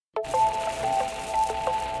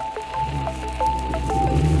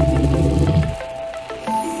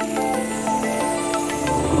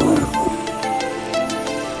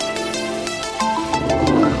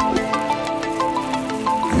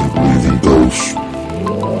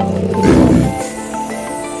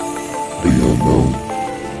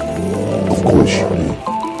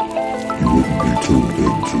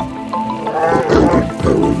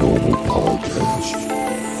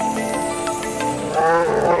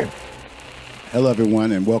Hello,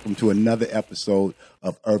 everyone, and welcome to another episode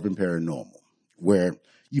of Urban Paranormal, where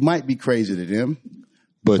you might be crazy to them,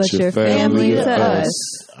 but your family to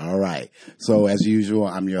us. All right. So, as usual,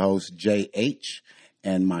 I'm your host, J.H.,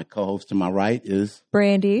 and my co-host to my right is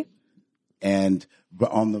Brandy. And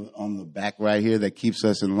on the back right here that keeps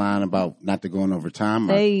us in line about not to going over time,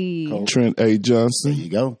 Trent A. Johnson. There you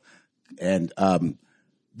go. And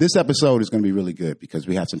this episode is going to be really good because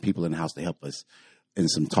we have some people in the house to help us in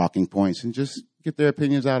some talking points and just get their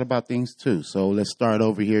opinions out about things too. So let's start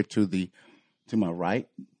over here to my right.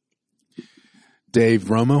 Dave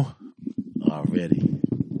Romo. Already.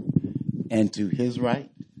 And to his right.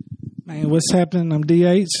 Man, what's happening? I'm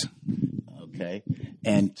DH. Okay.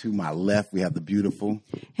 And to my left, we have the beautiful.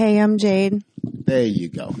 Hey, I'm Jade. There you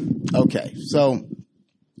go. Okay. So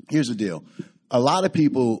here's the deal. A lot of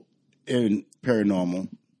people in paranormal,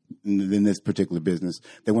 in this particular business,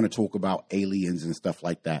 they want to talk about aliens and stuff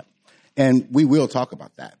like that. And we will talk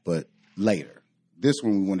about that, but later. This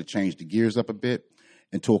one, we want to change the gears up a bit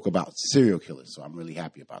and talk about serial killers. So I'm really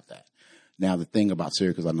happy about that. Now, the thing about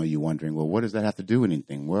serial killers, I know you're wondering, well, what does that have to do with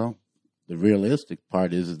anything? Well, the realistic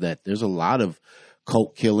part is that there's a lot of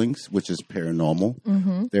cult killings, which is paranormal.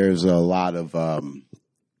 Mm-hmm. There's a lot of,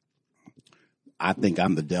 I think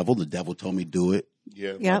I'm the devil. The devil told me do it.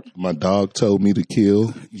 Yeah. Yep. My dog told me to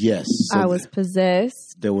kill. Yes. So I was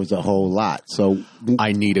possessed. there was a whole lot. So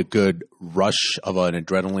I need a good rush of an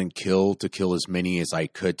adrenaline kill to kill as many as I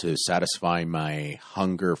could to satisfy my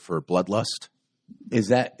hunger for bloodlust. is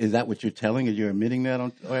that what you're telling? Are you admitting that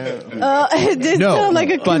on? It did sound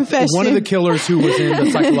like a but confession. one of the killers who was in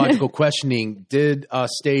the psychological questioning did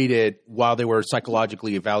state it while they were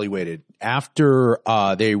psychologically evaluated after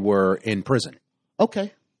they were in prison.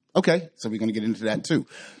 Okay. So we're going to get into that too.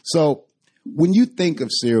 So when you think of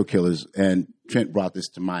serial killers, and Trent brought this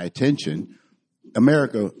to my attention,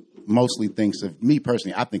 America mostly thinks of, me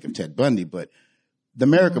personally, I think of Ted Bundy, but the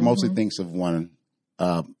America mostly thinks of one,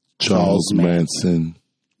 Charles Manson.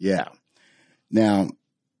 Yeah. Now,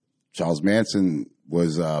 Charles Manson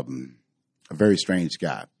was a very strange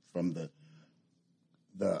guy. From the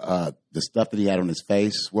stuff that he had on his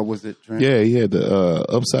face. What was it, Trent? Yeah, he had the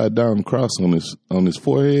upside down cross on his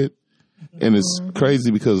forehead. And it's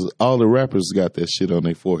crazy because all the rappers got that shit on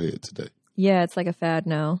their forehead today. Yeah, it's like a fad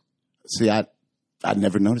now. See, I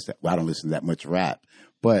never noticed that. Well, I don't listen to that much rap,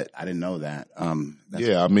 but I didn't know that.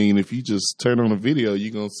 Yeah, I mean, if you just turn on a video,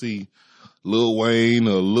 you're going to see Lil Wayne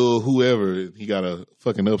or Lil whoever. He got a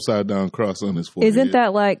fucking upside down cross on his forehead. Isn't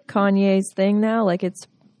that like Kanye's thing now? Like it's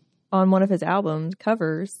on one of his album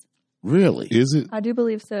covers. Really? Is it? I do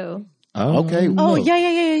believe so. Okay. Oh,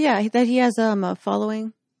 yeah. That he has a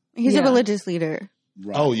following. He's a religious leader.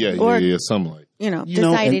 Right. Oh, yeah, Or- something like that.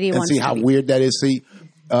 Decided he and wants see to how be. weird that is. See,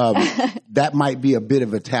 that might be a bit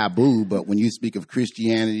of a taboo, but when you speak of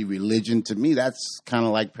Christianity, religion, to me, that's kind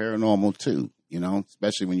of like paranormal too,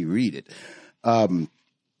 especially when you read it. I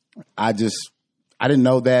didn't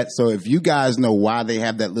know that. So if you guys know why they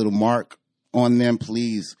have that little mark on them,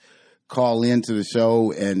 please call into the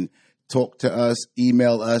show and talk to us.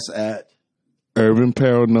 Email us at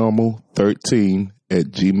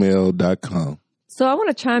urbanparanormal13@gmail.com. So I want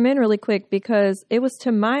to chime in really quick because it was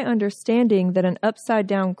to my understanding that an upside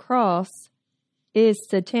down cross is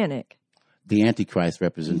satanic. the Antichrist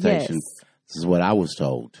representation. Yes. This is what I was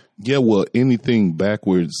told. Yeah, well, anything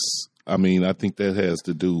backwards, I mean, I think that has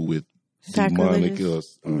to do with demonic or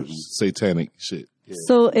satanic shit. Yeah.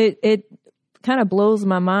 So it kind of blows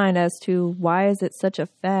my mind as to why is it such a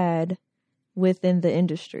fad within the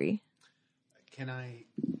industry.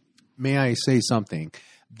 May I say something?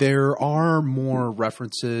 There are more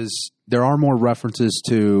references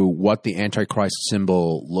to what the Antichrist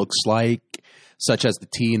symbol looks like, such as the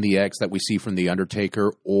T and the X that we see from The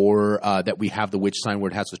Undertaker, or that we have the witch sign where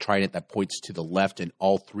it has the trident that points to the left in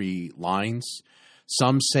all three lines.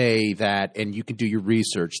 Some say that, and you can do your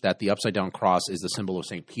research, that the upside down cross is the symbol of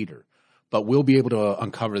St. Peter. But we'll be able to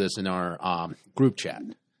uncover this in our group chat.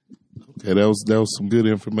 Okay, that was some good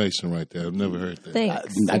information right there. I've never heard that.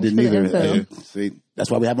 Thanks. I Thanks didn't for the either. info. See, that's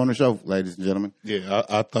why we have on the show, ladies and gentlemen. Yeah,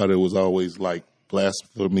 I thought it was always like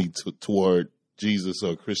blasphemy toward Jesus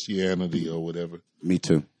or Christianity or whatever. Me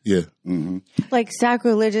too. Yeah. Mm-hmm. Like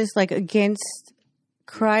sacrilegious, like against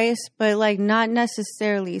Christ, but like not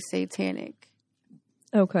necessarily satanic.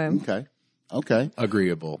 Okay. Okay.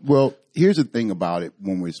 Agreeable. Well, here's the thing about it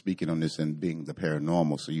when we're speaking on this and being the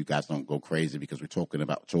paranormal, so you guys don't go crazy because we're talking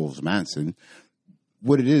about Charles Manson.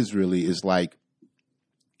 What it is really is like,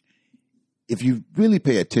 if you really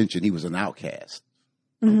pay attention, he was an outcast.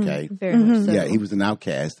 Okay. Very much so. Yeah, he was an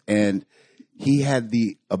outcast, and he had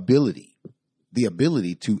the ability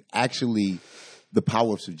to actually the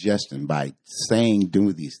power of suggestion by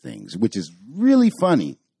doing these things, which is really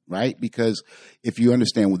funny, right? Because if you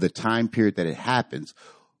understand with the time period that it happens,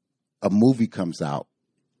 a movie comes out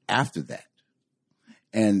after that.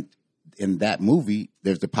 And in that movie,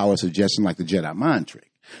 there's the power of suggestion like the Jedi mind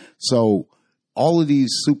trick. So all of these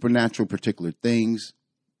supernatural particular things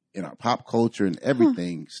in our pop culture and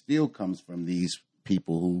everything still comes from these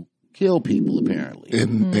people who kill people, apparently.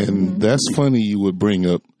 And that's funny you would bring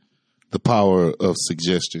up the power of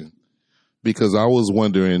suggestion, because I was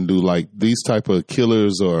wondering, do like these type of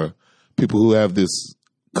killers or people who have this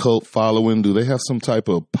cult following, do they have some type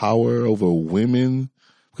of power over women?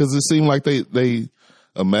 Because it seemed like they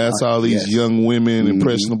amass all these young women,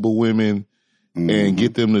 impressionable women, and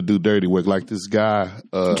get them to do dirty work. Like this guy,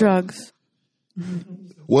 drugs.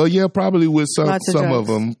 Well, yeah, probably with some Lots of of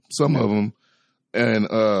drugs. them, and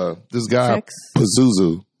this guy Sex.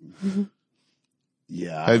 Pazuzu.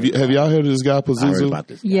 Yeah. Have y'all heard of this guy I heard Pazuzu? about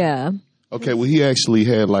this guy. Yeah. Okay, well, he actually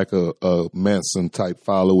had like a Manson type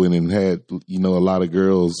following and had, a lot of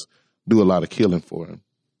girls do a lot of killing for him.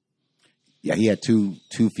 Yeah, he had two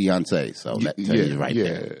fiancées, so that tells you right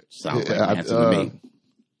there. Sounds like Manson to me.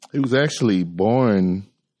 He was actually born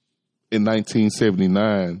in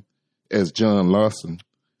 1979 as John Lawson,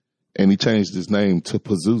 and he changed his name to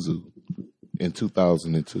Pazuzu in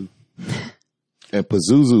 2002. And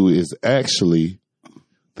Pazuzu is actually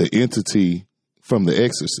the entity from The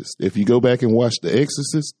Exorcist. If you go back and watch The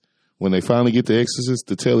Exorcist, when they finally get The Exorcist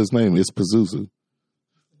to tell his name, it's Pazuzu.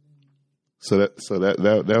 So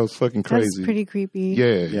that was fucking crazy. That's pretty creepy.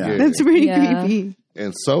 Yeah. That's pretty Yeah. creepy.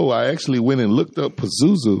 And so I actually went and looked up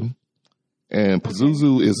Pazuzu, and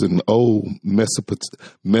Pazuzu is an old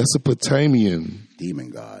Mesopotamian Demon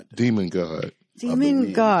god. demon god. of the Demon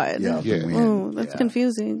wind. god. Yeah. of the Yeah. wind. Oh, that's Yeah.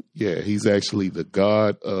 confusing. Yeah, he's actually the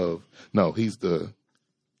god of he's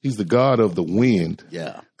the god of the wind.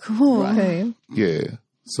 Yeah. Cool. Okay. Yeah.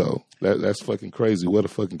 So that's fucking crazy. What a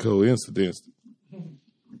fucking coincidence.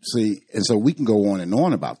 See, and so we can go on and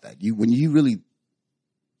on about that. When you really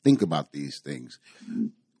think about these things,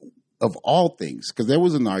 of all things, because there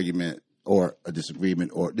was an argument or a disagreement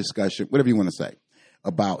or discussion, whatever you want to say,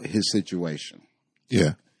 about his situation.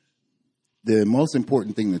 Yeah. The most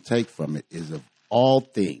important thing to take from it is, of all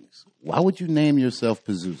things, why would you name yourself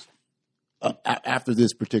Pazuzu after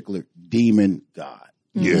this particular demon god?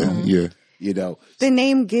 Yeah. Yeah. You know, The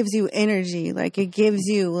name gives you energy. Like, it gives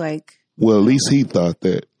you, like, Well, at least he thought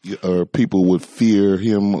that, or people would fear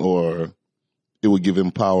him, or it would give him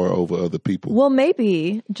power over other people. Well,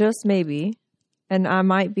 maybe, just maybe, and I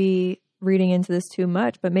might be reading into this too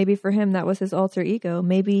much, but maybe for him that was his alter ego.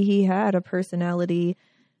 Maybe he had a personality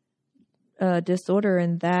disorder,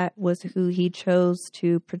 and that was who he chose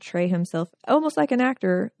to portray himself. Almost like an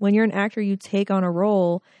actor. When you're an actor, you take on a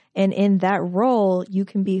role, and in that role, you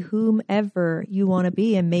can be whomever you want to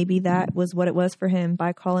be. And maybe that was what it was for him.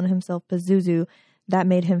 By calling himself Pazuzu, that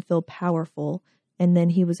made him feel powerful. And then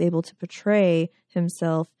he was able to portray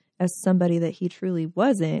himself as somebody that he truly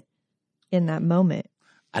wasn't in that moment.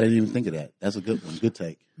 I didn't even think of that. That's a good one. Good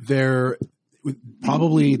take. There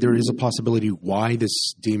is a possibility why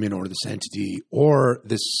this demon or this entity or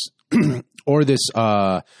this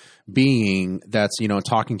being that's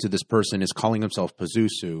talking to this person is calling himself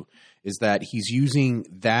Pazuzu, is that he's using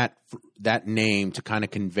that name to kind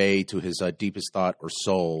of convey to his deepest thought or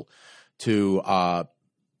soul to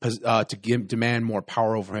demand more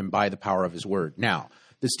power over him by the power of his word. Now,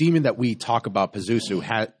 this demon that we talk about,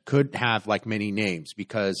 Pazuzu, could have like many names,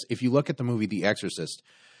 because if you look at the movie The Exorcist,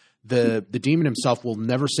 the demon himself will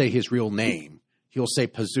never say his real name. He'll say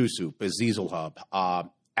Pazuzu, Beelzebub,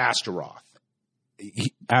 Astaroth.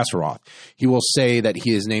 He will say that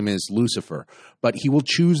his name is Lucifer, but he will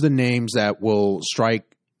choose the names that will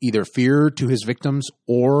strike either fear to his victims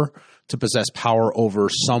or to possess power over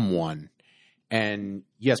someone. And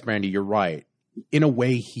yes, Brandy, you're right. In a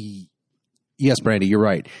way, you're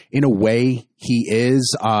right. In a way, he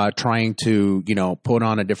is trying to, put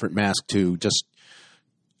on a different mask to just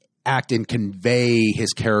act and convey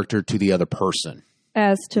his character to the other person.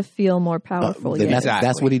 As to feel more powerful. Then yes.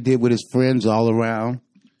 that's what he did with his friends all around.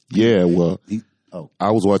 Yeah, well, Oh.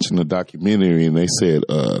 I was watching a documentary and they said,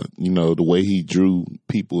 the way he drew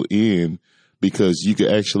people in, because you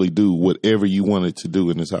could actually do whatever you wanted to do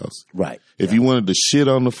in his house. Right. If you wanted to shit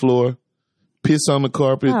on the floor, piss on the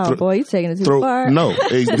carpet, Oh, boy, you're taking it too far. No,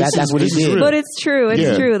 That's what he did. But it's true. It's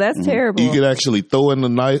Yeah. true. That's terrible. You could actually throw a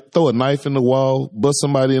knife in the wall, bust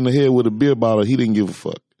somebody in the head with a beer bottle. He didn't give a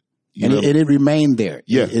fuck. And it remained there.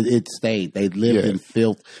 Yeah. It stayed. They lived in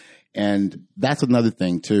filth. And that's another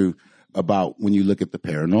thing, too, about when you look at the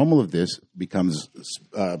paranormal of this becomes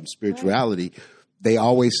spirituality. they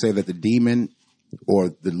always say that the demon or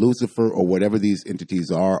the Lucifer or whatever these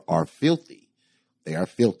entities are filthy. They are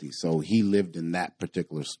filthy. So he lived in that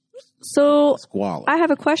particular So squalor. I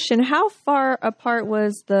have a question. How far apart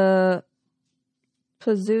was the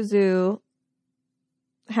Pazuzu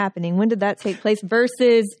happening? When did that take place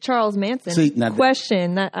versus Charles Manson? See, now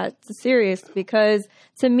question. That's serious because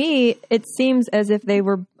to me, it seems as if they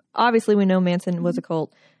were, obviously we know Manson was a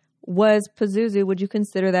cult. Was Pazuzu, would you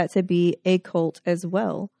consider that to be a cult as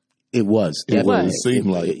well? It was. It definitely. was. It seemed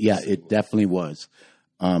like it. Yeah, it definitely was.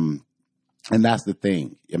 And that's the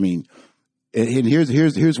thing. I mean, and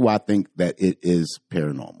here's why I think that it is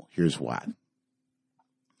paranormal. Here's why.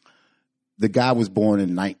 The guy was born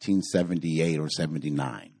in 1978 or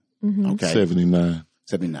 79. Okay. 79.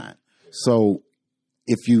 79. So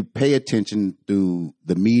if you pay attention to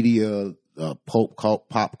the media,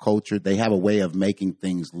 pop culture, they have a way of making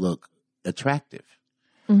things look attractive.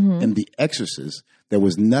 In The Exorcist, there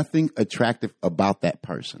was nothing attractive about that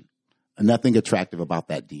person, nothing attractive about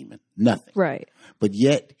that demon, nothing. Right. But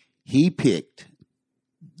yet he picked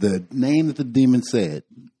the name that the demon said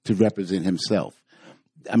to represent himself.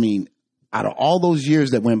 I mean, out of all those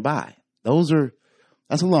years that went by,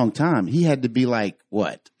 that's a long time. He had to be like,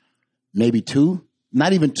 what, maybe 2?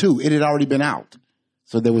 Not even 2. It had already been out.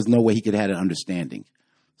 So there was no way he could have had an understanding.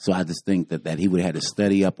 So I just think that he would have had to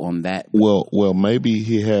study up on that. Well, maybe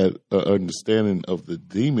he had an understanding of the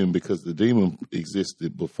demon because the demon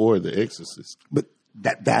existed before The Exorcist. But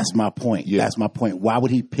that's my point. Yeah. That's my point. Why would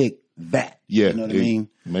he pick that? Yeah, You know what I mean?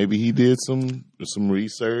 Maybe he did some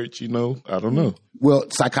research. I don't know. Well,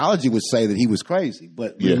 psychology would say that he was crazy,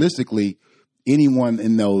 but Yeah. realistically, anyone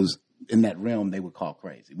in that realm they would call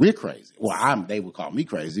crazy. We're crazy. Well, they would call me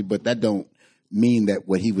crazy, but that don't mean that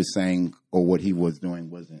what he was saying or what he was doing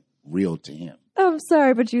wasn't real to him. I'm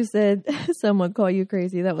sorry, but you said someone call you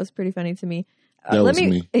crazy. That was pretty funny to me. That was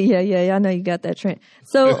me. Yeah. I know you got that trend.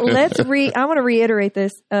 So I want to reiterate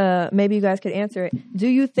this. Maybe you guys could answer it. Do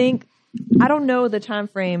you think? I don't know the time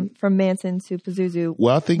frame from Manson to Pazuzu.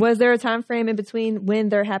 Well, I think Was there a time frame in between when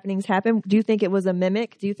their happenings happened? Do you think it was a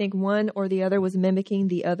mimic? Do you think one or the other was mimicking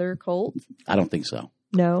the other cult? I don't think so.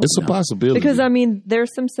 No. it's a possibility. Because, I mean,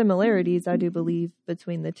 there's some similarities, I do believe,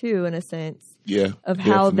 between the two in a sense of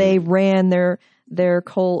how they ran their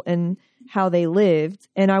cult and how they lived.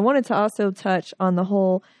 And I wanted to also touch on the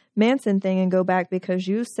whole Manson thing and go back because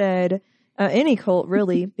you said any cult,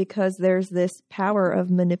 really, because there's this power of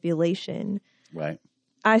manipulation. Right.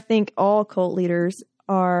 I think all cult leaders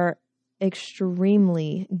are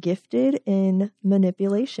extremely gifted in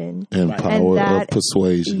manipulation. and Right. power And of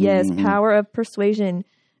persuasion. Yes, power of persuasion.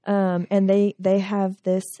 And they have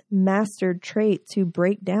this mastered trait to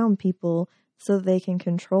break down people so they can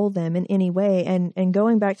control them in any way. And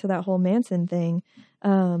going back to that whole Manson thing,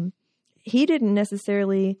 he didn't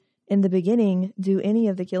necessarily in the beginning do any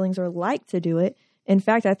of the killings or like to do it. In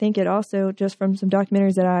fact, I think it also, just from some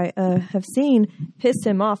documentaries that I have seen, pissed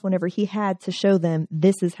him off whenever he had to show them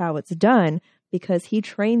this is how it's done because he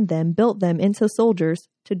trained them, built them into soldiers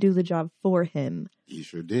to do the job for him. He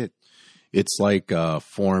sure did. It's like a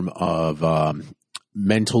form of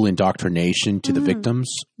mental indoctrination to the victims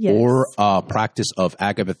Yes. or a practice of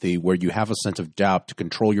agapathy where you have a sense of doubt to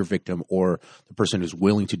control your victim or the person who's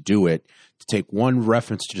willing to do it, to take one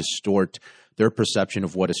reference to distort their perception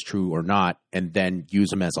of what is true or not and then use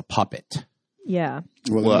them as a puppet. Yeah.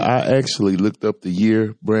 Well, I actually looked up the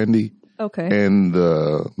year, Brandy, Okay. and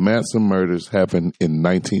the Manson murders happened in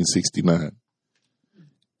 1969.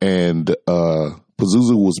 And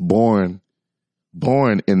Pazuzu was born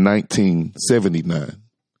in 1979.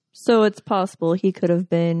 So it's possible he could have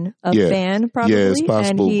been a Yeah. fan, probably. Yeah, it's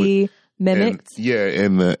possible, And he mimicked.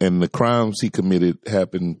 And the crimes he committed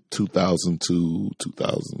happened 2002,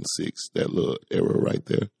 2006, that little era right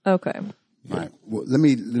there. Okay. All right. Well, let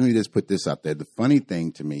me just put this out there. The funny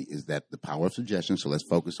thing to me is that the power of suggestion. So let's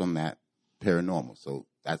focus on that. Paranormal. So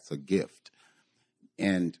that's a gift.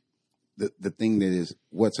 And the thing that is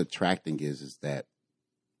what's attracting is that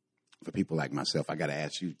for people like myself, I got to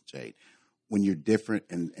ask you, Jade, when you're different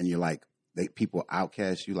and you're like people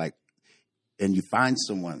outcast you, like, and you find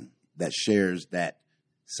someone that shares that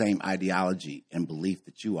same ideology and belief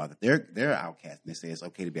that you are, that they're outcast, and they say it's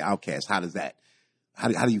okay to be outcast. How does that? How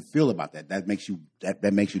do you feel about that? That makes you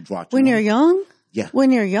that makes you draw. When you're young? Yeah.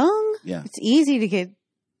 When you're young? Yeah. It's easy to get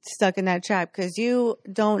stuck in that trap because you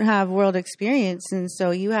don't have world experience. And so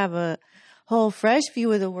you have a whole fresh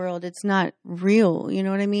view of the world. It's not real. You know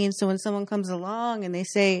what I mean? So when someone comes along and they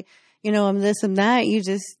say, I'm this, I'm that, you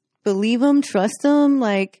just believe them, trust them.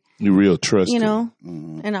 Like, You real trusted.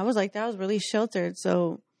 Mm-hmm. and I was like, that was really sheltered.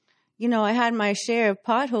 So, I had my share of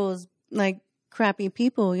potholes, like crappy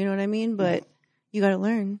people. You know what I mean? But you got to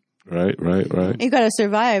learn. Right. You got to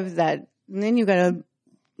survive that, and then you got to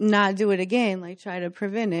not do it again. Like try to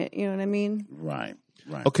prevent it. You know what I mean? Right.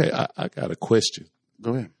 Okay, I got a question.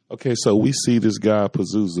 Go ahead. Okay, so we see this guy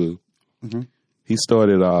Pazuzu. He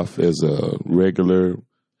started off as a regular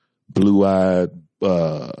blue-eyed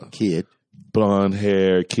Kid. blonde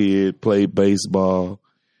hair kid, played baseball.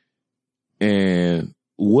 And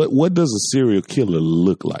what does a serial killer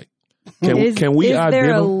look like? Can we is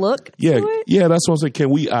there a look to Yeah, it? yeah, that's what I'm saying. Can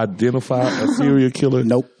we identify a serial killer?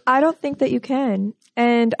 Nope. I don't think that you can.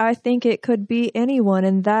 And I think it could be anyone.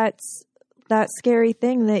 And that's that scary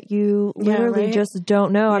thing that you literally right? just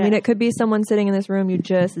don't know. I Yeah. mean, it could be someone sitting in this room you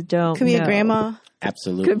just don't Could be know. a grandma.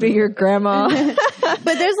 Absolutely. Could be your grandma. But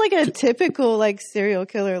there's like a typical like serial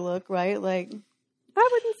killer look, right? Like I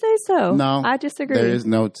wouldn't say so. No. I disagree. There is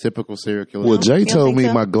no typical serial killer. Well, Jay You don't told think me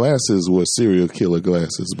so? my glasses were serial killer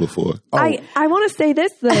glasses before. I want to say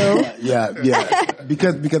this though. Yeah.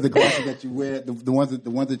 because the glasses that you wear, the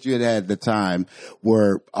ones that you had at the time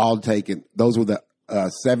were all taken. Those were the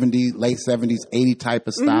late 70s, 80 type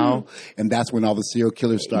of style, and that's when all the serial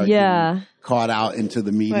killers started getting caught out into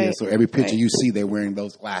the media. Right. So every picture you see, they're wearing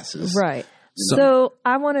those glasses. Right. So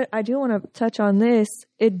I do want to touch on this.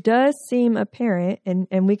 It does seem apparent, and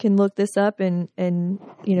we can look this up and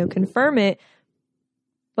confirm it.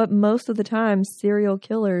 But most of the time, serial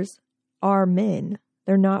killers are men.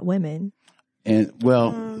 They're not women. And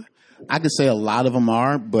well, I could say a lot of them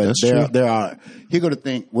are, but That's true. there are. Here go to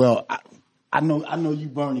think. Well, I know you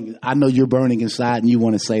burning. I know you're burning inside, and you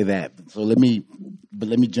want to say that. So let me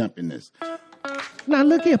jump in this. Now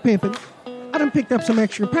look here, pimpin'. I done picked up some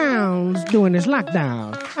extra pounds during this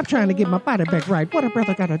lockdown. I'm trying to get my body back right. What a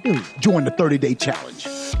brother gotta do? Join the 30-day challenge.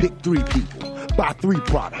 Pick 3 people. Buy 3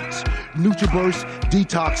 products. NutriBurst,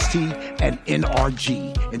 Detox Tea, and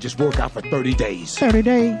NRG. And just work out for 30 days. 30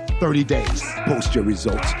 days. 30 days. Post your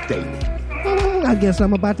results daily. I guess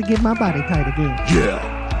I'm about to get my body tight again.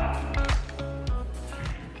 Yeah.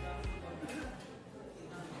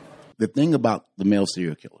 The thing about the male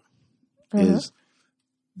serial killer is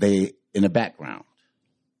they, in the background,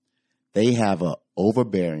 they have a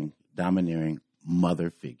overbearing, domineering mother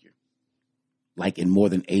figure, like in more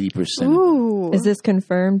than 80% of them. ooh. Is this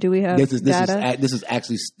confirmed? Do we have data? This is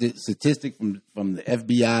actually statistic from the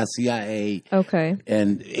FBI, CIA, Okay.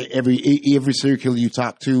 and every serial killer you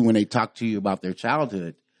talk to, when they talk to you about their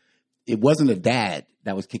childhood, it wasn't a dad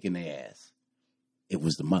that was kicking their ass; it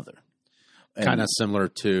was the mother. And- Kind of similar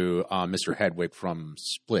to Mr. Hedwig from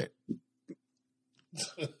Split.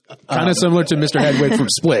 Kind of similar to Mr. Hedwig from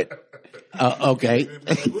Split. okay.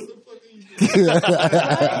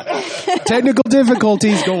 Technical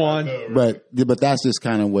difficulties. Go on. But that's just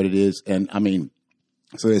kind of what it is, and I mean,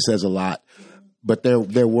 so it says a lot. But there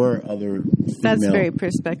were other. That's female- very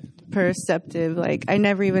perceptive. Like I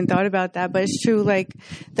never even thought about that, but it's true. Like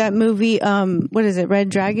that movie, what is it, Red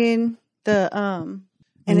Dragon?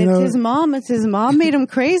 And it's his mom. It's his mom made him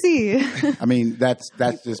crazy. I mean, that's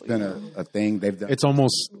just been a thing they've done. It's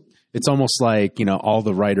almost like, all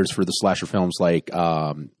the writers for the slasher films like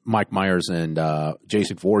Mike Myers and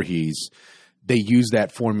Jason Voorhees, they use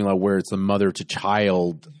that formula where it's the mother to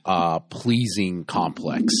child pleasing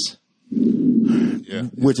complex.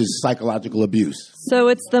 which is psychological abuse. So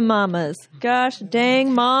it's the mamas. Gosh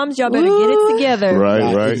dang, moms, y'all better get it together.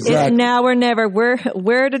 Right. It's now or never.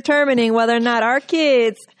 We're determining whether or not our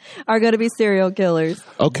kids are going to be serial killers.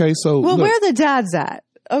 Okay, so Well, look, where are the dads at?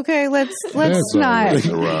 Okay, let's Dad's not. always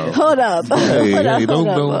around. Hold up. Hey, Hold up, hey, hold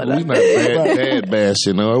up, don't. hold We up. not dad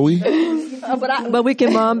bashing, are we? But we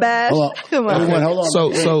can mom bash. Hold on. Come on. Everyone, hold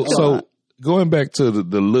on. So going back to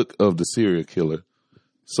the look of the serial killer.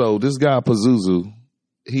 So this guy Pazuzu,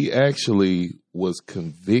 he actually was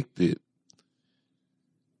convicted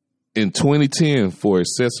in 2010 for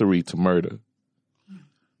accessory to murder.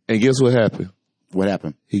 And guess what happened? What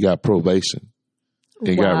happened? He got probation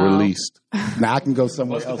and got Wow. released. Now I can go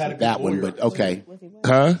somewhere else with that one, but okay.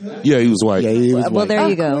 Huh? Yeah, he was white. Yeah, he was Well, white. there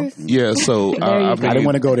you go. Yeah, so you I go. mean, I didn't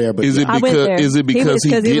want to go there, but Is it I went because there. is it He was- because he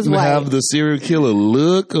 'cause he was didn't have white. the serial killer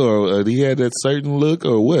look, or he had that certain look,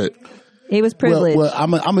 or what? He was privileged. well,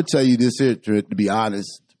 I'm gonna tell you this here to be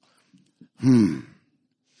honest. In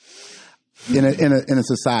a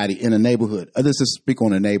society, in a neighborhood, let's just speak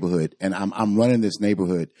on a neighborhood, and I'm running this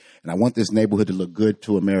neighborhood, and I want this neighborhood to look good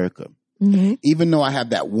to America. Mm-hmm. Even though I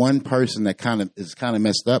have that one person that is kind of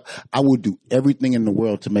messed up, I will do everything in the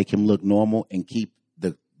world to make him look normal and keep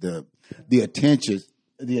the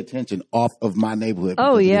attention off of my neighborhood.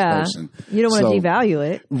 oh, because of this yeah. person. You don't want So- to devalue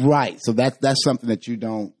it. Right. So that's something that you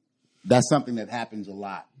don't. That's something that happens a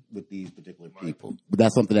lot with these particular people. But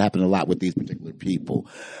that's something that happens a lot with these particular people.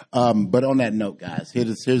 But on that note, guys, here's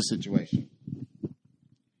the situation.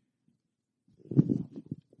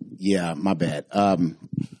 Yeah, my bad.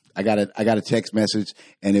 I got a text message,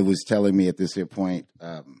 and it was telling me at this here point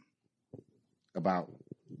about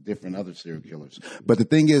different other serial killers. But the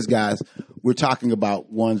thing is, guys, we're talking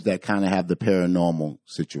about ones that kind of have the paranormal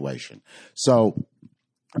situation. So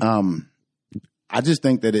I just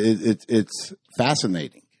think that it's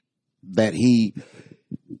fascinating that he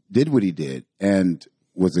did what he did and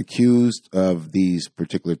was accused of these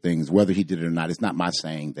particular things, whether he did it or not. It's not my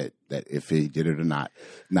saying that if he did it or not.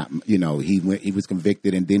 He was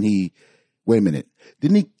convicted, and then wait a minute,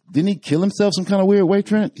 didn't he kill himself some kind of weird way,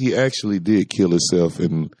 Trent? He actually did kill himself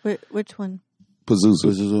in Which one?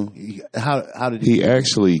 Pazuzu. How did He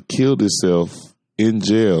actually killed himself in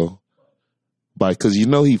jail because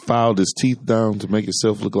he filed his teeth down to make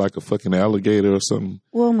himself look like a fucking alligator or something.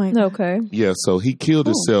 Oh my God. Okay. Yeah, so he killed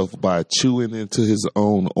himself by chewing into his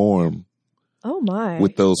own arm Oh my.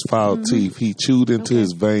 with those foul teeth. He chewed into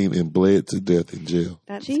his vein and bled to death in jail.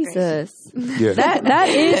 That's Jesus. Yeah. That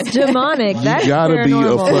is demonic. That's you gotta be a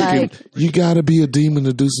paranormal. fucking. Like, You gotta be a demon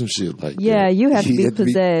to do some shit like yeah, that. you have to You be have to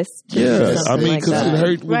be- possessed. To do Yeah, I something mean, like because that. it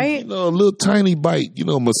hurt. When, Right. a little tiny bite.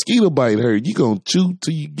 A mosquito bite hurt. You gonna chew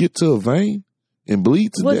till you get to a vein and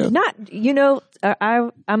bleed to Well, death. not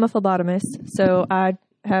I'm a phlebotomist, so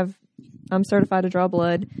I'm certified to draw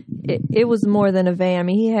blood. It was more than a vein. I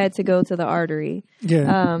mean, he had to go to the artery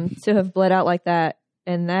Yeah. to have bled out like that,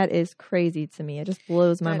 and that is crazy to me. It just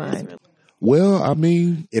blows my That is mind. really- Well, I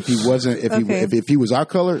mean, if he wasn't, Okay. if he was our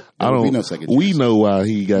color, I there would don't. be no second chance. We know why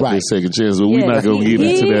he got Right. that second chance, but we're Yeah. not gonna get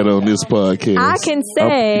He- into that on this podcast. I can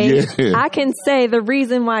say, yeah. I can say the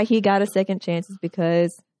reason why he got a second chance is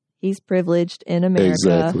because he's privileged in America.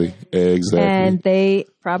 Exactly. And they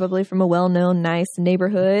probably from a well-known, nice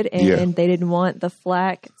neighborhood, and Yeah. they didn't want the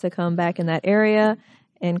flack to come back in that area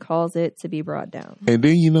and cause it to be brought down. And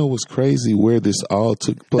then what's crazy? Where this all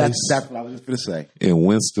took place That's what I was just going to say. in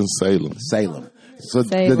Winston Salem. Salem. So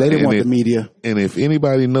Salem. they didn't And want it- the media. And if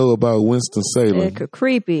anybody know about Winston Salem,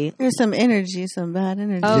 Creepy. There's some energy, some bad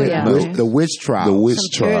energy. Oh, yeah. The witch trial. the witch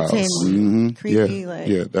Some trials. Puritan, creepy, Yeah, like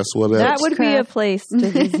yeah, that's what That would be a Crap. place to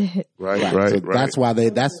visit. right. So that's why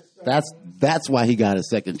that's why he got a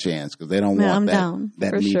second chance, because they don't Man, want I'm that, down. that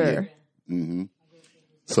For media. sure.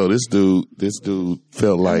 So this dude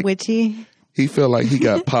felt like witchy. he felt like he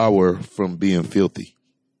got power from being filthy.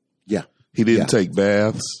 Yeah. He didn't Yeah. take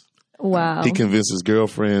baths. Wow. He convinced his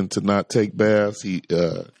girlfriend to not take baths.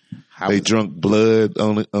 They drunk blood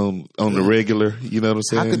on the regular. You know what I'm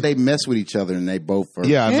saying? How could they mess with each other and they both are?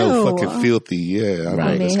 Yeah, I know, Ew. fucking filthy. Yeah, I know, I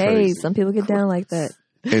mean, that's hey, crazy. some people get down like that.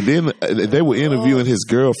 And then they were interviewing his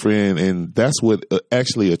girlfriend, and that's what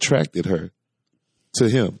actually attracted her to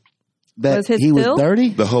him. That Was his he was pill? dirty.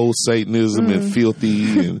 The whole Satanism and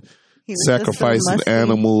filthy and He was just so sacrificing musty.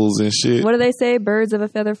 animals and shit. What do they say? Birds of a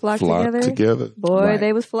feather flock together. Boy, Right.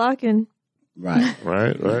 they was flocking. Right.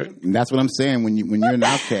 Right. And that's what I'm saying. When you're an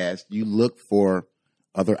outcast, you look for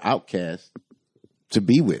other outcasts to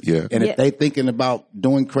be with. Yeah. And Yeah. if they thinking about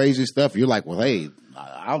doing crazy stuff, you're like, well, hey,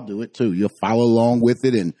 I'll do it too. You'll follow along with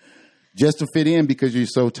it, and just to fit in because you're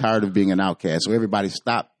so tired of being an outcast. So everybody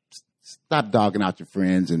stop dogging out your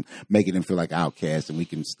friends and making them feel like outcasts, and we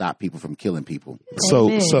can stop people from killing people. So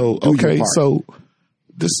Amen. so Do your okay, part. so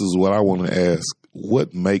this is what I want to ask.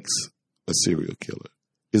 What makes a serial killer?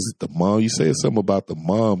 Is it the mom? You said something about the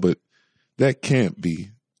mom, but that can't be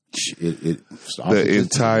the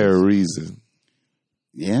entire reason.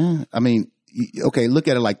 Yeah, I mean, okay. Look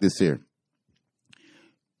at it like this here.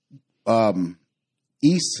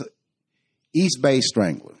 East Bay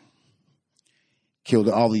Strangler killed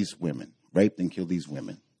all these women, raped and killed these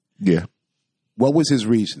women. Yeah. What was his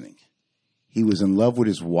reasoning? He was in love with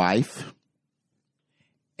his wife,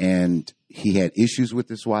 and he had issues with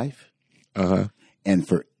his wife. And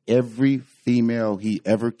for every female he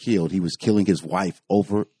ever killed, he was killing his wife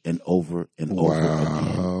over and over and over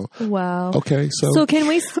again. Wow. Okay, So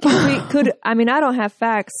could I mean, I don't have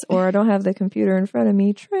facts or I don't have the computer in front of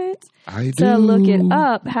me, Trent, I to look it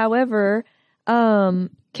up. However,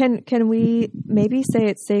 can we maybe say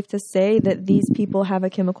it's safe to say that these people have a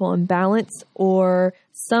chemical imbalance or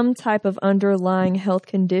some type of underlying health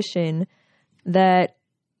condition that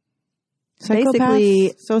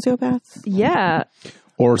basically, Sociopaths? yeah,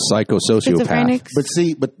 Or psychosociopath.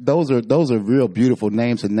 Schizophrenics? But those are real beautiful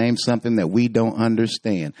names to name something that we don't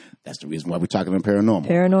understand. That's the reason why we're talking about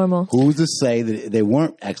paranormal. Who's to say that they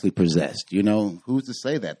weren't actually possessed? Who's to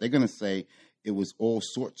say that? They're going to say it was all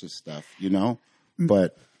sorts of stuff.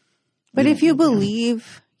 But But if you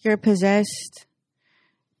believe you're possessed,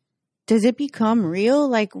 does it become real?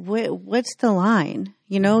 Like, what's the line?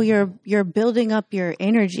 You know, you're building up your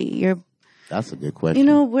energy. That's a good question. You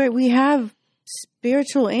know, where we have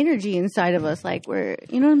spiritual energy inside of us. Like, you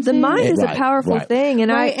know what I'm The saying? mind is a Right, powerful right. thing,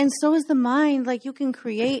 and and so is the mind. Like, you can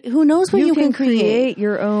create. Who knows what you can create?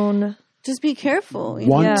 your own. Just be careful. You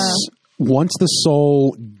know? Once the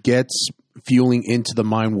soul gets fueling into the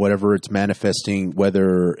mind, whatever it's manifesting,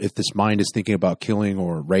 whether if this mind is thinking about killing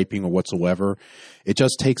or raping or whatsoever, it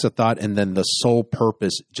just takes a thought and then the soul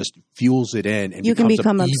purpose just fuels it in and You can becomes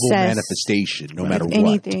become an evil obsessed manifestation no matter what.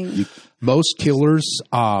 anything. Most killers,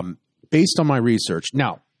 based on my research,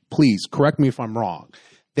 now please correct me if I'm wrong,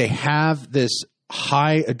 they have this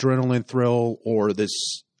high adrenaline thrill or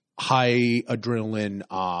this high adrenaline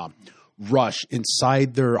rush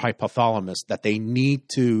inside their hypothalamus that they need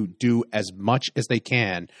to do as much as they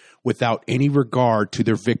can without any regard to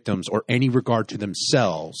their victims or any regard to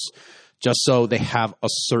themselves, just so they have a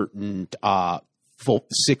certain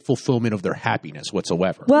sick fulfillment of their happiness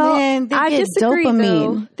whatsoever. Well, Man, they I get disagree, dopamine.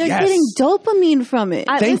 though. They're Yes. getting dopamine from it.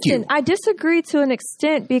 Thank you. I disagree to an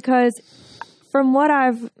extent because from what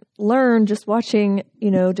I've learned just watching,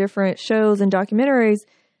 different shows and documentaries,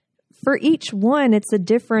 for each one, it's a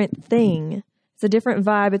different thing. It's a different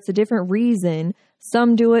vibe. It's a different reason.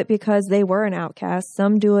 Some do it because they were an outcast.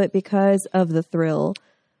 Some do it because of the thrill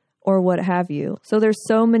or what have you. So there's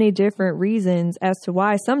so many different reasons as to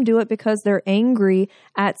why. Some do it because they're angry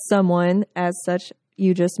at someone, as such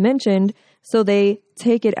you just mentioned. So they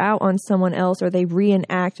take it out on someone else or they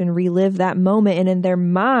reenact and relive that moment. And in their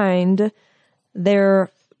mind, they're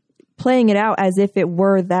playing it out as if it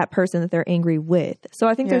were that person that they're angry with. So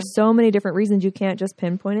I think there's so many different reasons. You can't just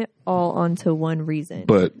pinpoint it all onto one reason.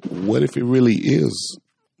 But what if it really is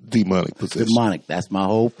demonic possession? Demonic. That's my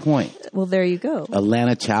whole point. Well, there you go.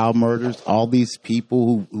 Atlanta child murders, all these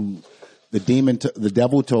people who the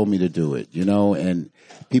devil told me to do it, and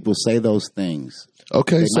people say those things.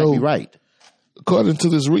 Okay, They so might be right. according to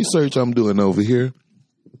this research I'm doing over here,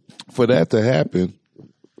 for that to happen,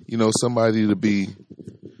 somebody to be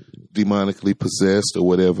demonically possessed or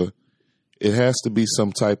whatever, it has to be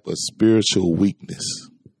some type of spiritual weakness.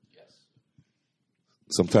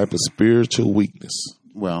 Some type of spiritual weakness.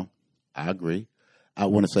 Well, I agree. I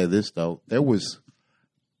want to say this, though.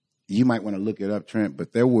 You might want to look it up, Trent,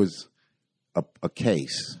 but there was a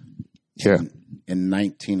case in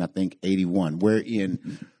 1981,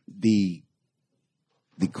 wherein the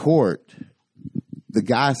court, the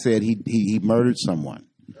guy said he murdered someone,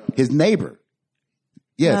 his neighbor.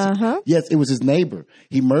 Yes, yes, it was his neighbor.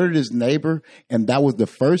 He murdered his neighbor, and that was the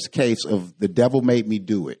first case of the devil made me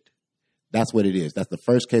do it. That's what it is. That's the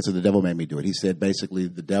first case of the devil made me do it. He said basically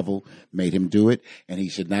the devil made him do it, and he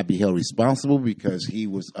should not be held responsible because he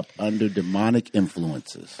was up under demonic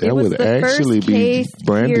influences. That would actually be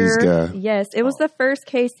Brandy's guy. Yes, it was the first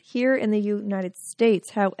case here in the United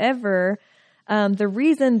States. However, the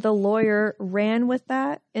reason the lawyer ran with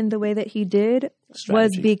that in the way that he did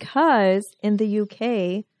was because in the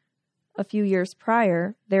UK, a few years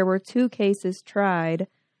prior, there were 2 cases tried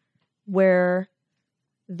where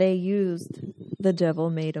they used the devil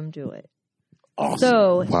made him do it. Awesome.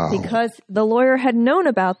 So because the lawyer had known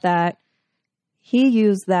about that, he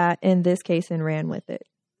used that in this case and ran with it.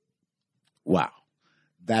 Wow.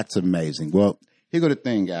 That's amazing. Well, here go the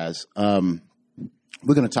thing, guys.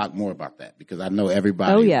 We're going to talk more about that because I know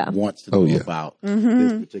everybody wants to know about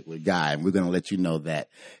this particular guy. And we're going to let you know that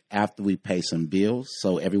after we pay some bills.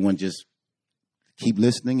 So everyone just keep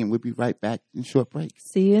listening and we'll be right back in a short break.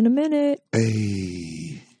 See you in a minute.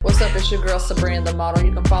 Hey. What's up? It's your girl Sabrina the Model.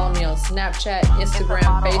 You can follow me on Snapchat,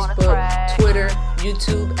 Instagram, Facebook, Twitter,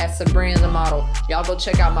 YouTube at Sabrina the Model. Y'all go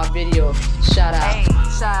check out my video. Shout out. Hey,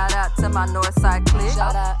 shout out to my north side clique.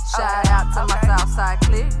 Shout out to my south side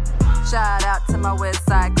clique. Shout out to my west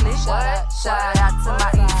side clique. Shout out to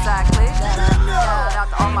my east side clique. Shout out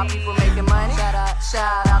to all my people making money. Shout out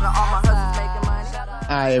to all my husbands making money.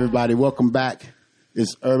 Hi, everybody. Welcome back.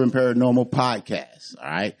 It's Urban Paranormal Podcast. All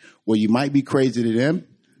right. Well, you might be crazy to them,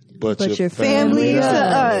 but your family to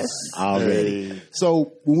us. Already. Hey.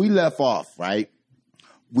 So when we left off, right,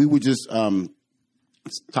 we were just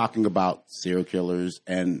talking about serial killers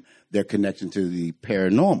and their connection to the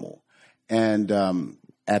paranormal. And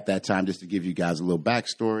at that time, just to give you guys a little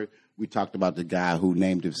backstory, we talked about the guy who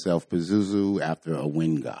named himself Pazuzu after a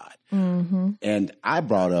wind god. Mm-hmm. And I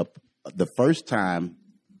brought up the first time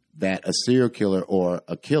that a serial killer or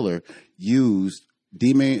a killer used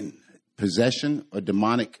demon possession or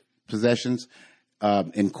demonic possessions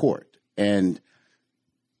in court. And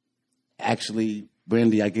actually,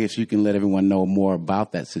 Brandy, I guess you can let everyone know more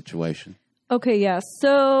about that situation. Okay, yeah.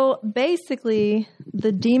 So basically,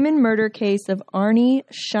 the demon murder case of Arnie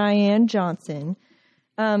Cheyenne Johnson.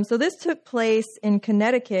 So this took place in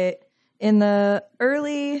Connecticut in the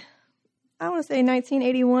early, I want to say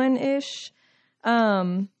 1981-ish.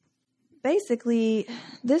 Basically,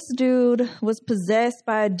 this dude was possessed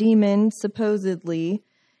by a demon, supposedly.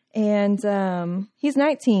 And he's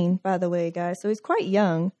 19, by the way, guys. So he's quite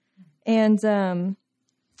young. And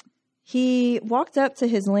he walked up to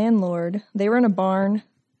his landlord. They were in a barn.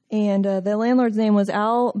 And the landlord's name was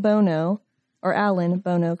Al Bono, or Alan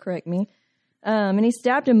Bono, correct me. And he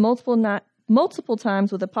stabbed him multiple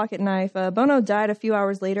times with a pocket knife. Bono died a few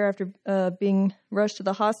hours later after being rushed to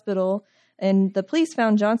the hospital. And the police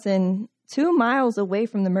found Johnson 2 miles away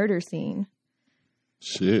from the murder scene.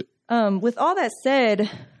 Shit. With all that said,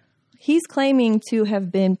 he's claiming to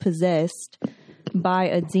have been possessed by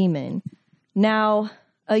a demon. Now,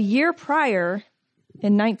 a year prior,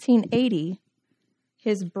 in 1980,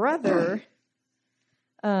 his brother,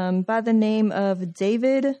 by the name of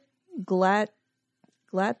David how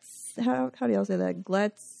do y'all say that?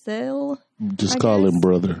 Glatzel? Just call him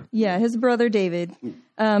brother. Yeah, his brother David,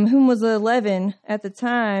 whom was 11 at the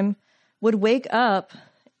time, would wake up.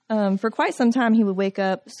 For quite some time, he would wake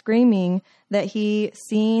up screaming that he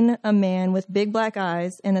seen a man with big black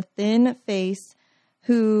eyes and a thin face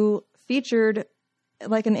who featured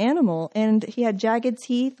like an animal. And he had jagged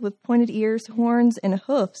teeth with pointed ears, horns, and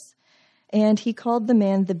hoofs. And he called the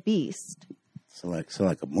man the Beast. So like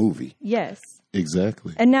a movie. Yes.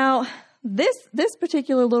 Exactly. And now this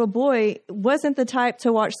particular little boy wasn't the type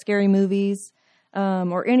to watch scary movies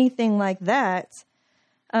or anything like that.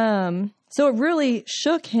 So it really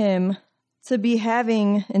shook him to be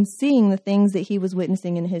having and seeing the things that he was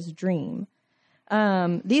witnessing in his dream.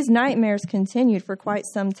 These nightmares continued for quite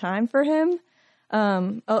some time for him,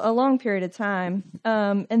 a long period of time.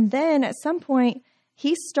 And then at some point,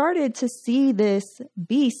 he started to see this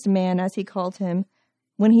beast man, as he called him,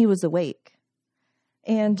 when he was awake.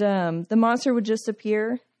 And the monster would just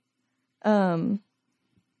appear. And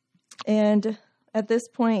at this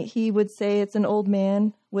point, he would say it's an old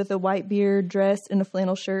man with a white beard, dressed in a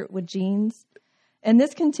flannel shirt with jeans. And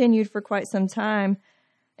this continued for quite some time.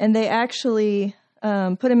 And they actually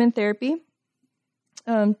put him in therapy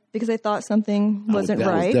because they thought something wasn't right.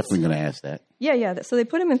 I was definitely going to ask that. Yeah. So they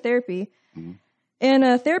put him in therapy. Mm-hmm.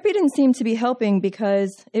 And therapy didn't seem to be helping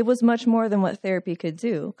because it was much more than what therapy could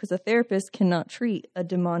do, because a therapist cannot treat a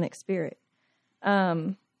demonic spirit.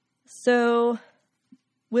 So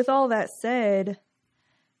with all that said,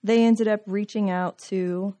 they ended up reaching out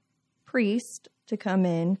to priests to come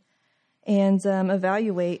in and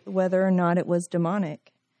evaluate whether or not it was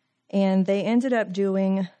demonic. And they ended up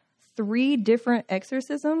doing 3 different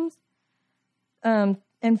exorcisms. And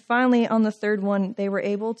finally, on the third one, they were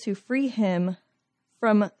able to free him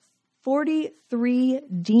from 43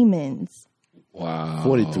 demons. Wow.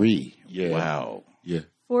 43. Yeah. Wow. Yeah.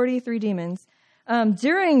 43 demons.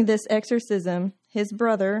 During this exorcism, his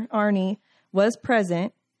brother, Arnie, was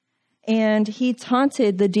present, and he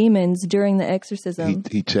taunted the demons during the exorcism.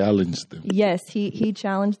 He challenged them. Yes, he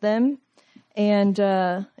challenged them. And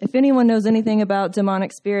if anyone knows anything about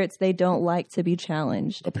demonic spirits, they don't like to be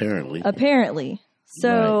challenged. Apparently.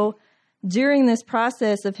 So during this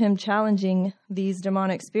process of him challenging these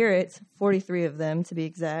demonic spirits, 43 of them to be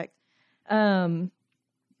exact, I'm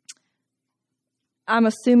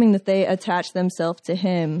assuming that they attached themselves to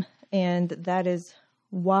him, and that is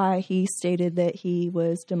why he stated that he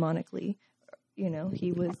was demonically,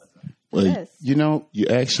 he was. Well, yes. You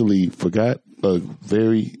actually forgot a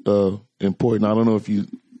very important, I don't know if you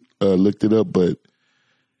looked it up, but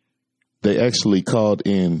they actually called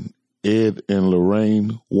in Ed and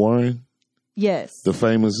Lorraine Warren. Yes. The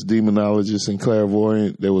famous demonologist and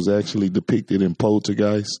clairvoyant that was actually depicted in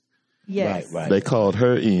Poltergeist. Yes. Right. They called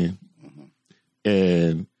her in.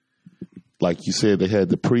 And like you said, they had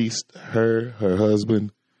the priest, her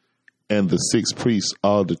husband, and the 6 priests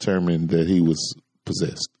all determined that he was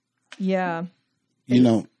possessed. Yeah.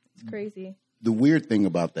 It's crazy. The weird thing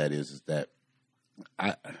about that is that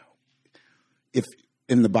if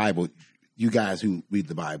in the Bible, you guys who read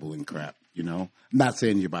the Bible and crap, I'm not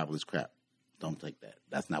saying your Bible is crap. Don't take that.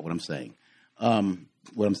 That's not what I'm saying.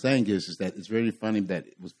 What I'm saying is that it's very funny that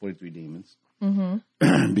it was 43 demons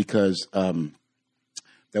because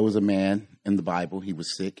there was a man in the Bible. He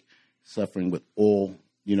was sick, suffering with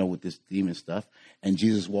with this demon stuff. And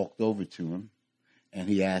Jesus walked over to him and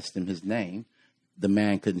he asked him his name. The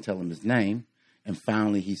man couldn't tell him his name. And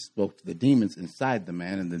finally, he spoke to the demons inside the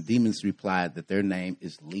man. And the demons replied that their name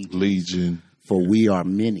is Legion. For we are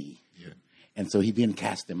many. Yeah. And so he didn't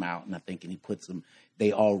cast them out. And I think he puts them.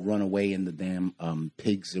 they all run away in the damn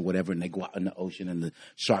pigs or whatever, and they go out in the ocean, and the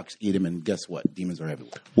sharks eat them, and guess what? Demons are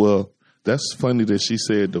everywhere. Well, that's funny that she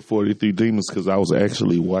said the 43 demons, because I was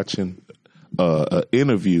actually watching an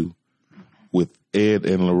interview with Ed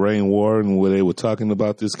and Lorraine Warren where they were talking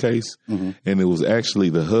about this case, and it was actually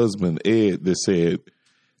the husband, Ed, that said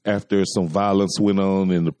after some violence went on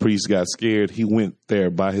and the priest got scared, he went there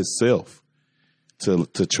by himself to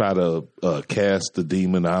try to cast the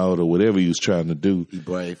demon out or whatever he was trying to do. Be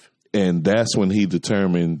brave. And that's when he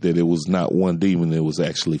determined that it was not one demon, it was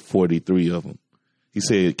actually 43 of them. He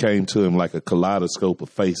said it came to him like a kaleidoscope of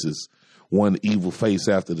faces, one evil face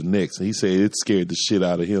after the next. And he said it scared the shit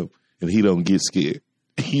out of him, and he don't get scared.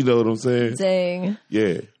 You know what I'm saying? Dang.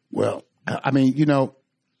 Yeah. Well, I mean, you know,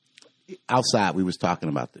 outside we was talking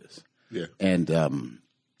about this. Yeah. And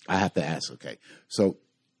I have to ask, okay. So,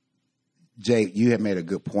 Jay, you had made a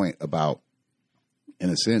good point about, in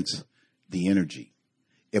a sense, the energy.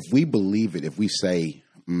 If we believe it, if we say,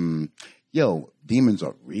 yo, demons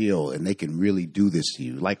are real and they can really do this to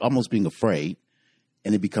you, like almost being afraid,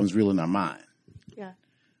 and it becomes real in our mind. Yeah.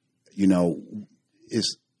 You know,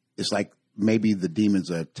 it's like maybe the demons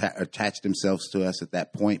are attach themselves to us at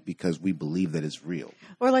that point because we believe that it's real.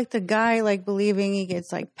 Or like the guy, like believing he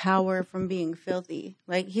gets like power from being filthy.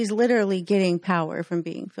 Like he's literally getting power from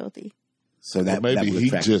being filthy. So that maybe that would he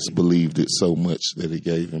attract just you. believed it so much that it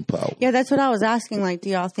gave him power. Yeah, that's what I was asking. Like, do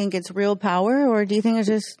y'all think it's real power, or do you think it's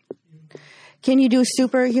just? Can you do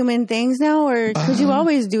superhuman things now, or because you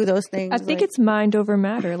always do those things? I think it's mind over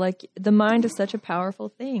matter. Like the mind is such a powerful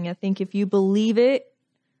thing. I think if you believe it,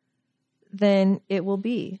 then it will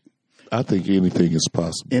be. I think anything is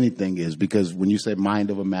possible. Anything is, because when you say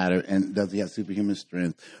mind over matter, and does he have superhuman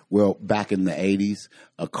strength? Well, back in the 80s,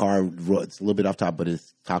 a car, it's a little bit off top, but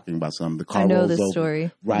it's talking about something. The car I know rolls this over,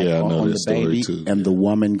 story. right, Yeah, I know on this the story baby, too. and the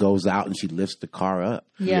woman goes out and she lifts the car up.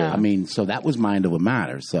 Yeah. I mean, so that was mind over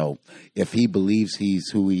matter. So if he believes he's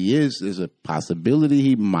who he is, there's a possibility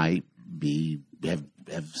he might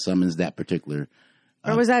have summons that particular.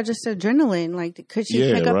 Or was that just adrenaline? Like, could she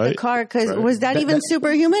Yeah, pick up the right. car? Because Right. was that even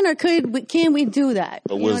superhuman, or can we do that?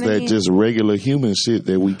 Or You know was what I that mean? just regular human shit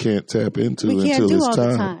that we can't tap into we can't until do it's all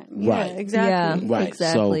time? the time? Yeah, Right. exactly. Yeah, Right.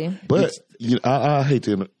 exactly. So, But you know, I hate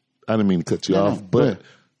to, I didn't mean to cut you No, off, no, go but ahead.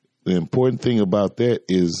 the important thing about that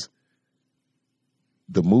is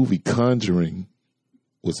the movie Conjuring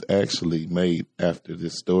was actually made after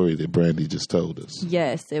this story that Brandy just told us.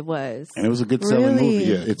 Yes, it was. and it was a good selling Really?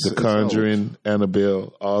 movie. Yeah, It's The Conjuring,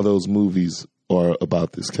 Annabelle, all those movies are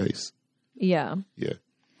about this case. Yeah. Yeah.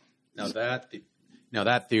 Now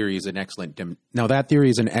that theory is an excellent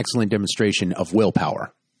demonstration of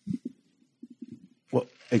willpower. Well,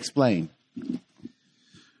 explain.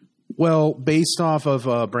 Well, based off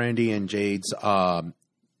of Brandy and Jade's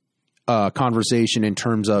conversation, in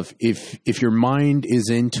terms of if your mind is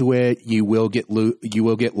into it, you will get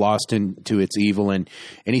lost into its evil, and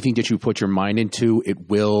anything that you put your mind into, it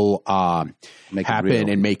will Make it happen real.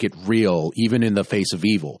 and make it real, even in the face of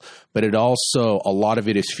evil. But it also, a lot of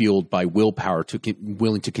it is fueled by willpower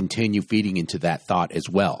willing to continue feeding into that thought as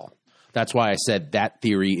well. That's why I said that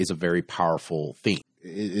theory is a very powerful thing.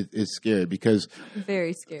 It's scary because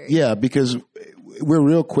Very scary. yeah, because we're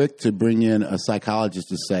real quick to bring in a psychologist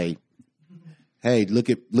to say, "Hey, look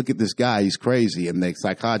at this guy. He's crazy," and the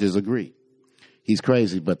psychologists agree, he's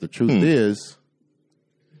crazy. But the truth is,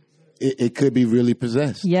 it could be really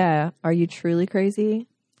possessed. Yeah. Are you truly crazy?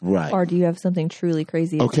 Right. Or do you have something truly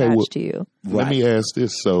crazy Okay, attached well- to you? Let me ask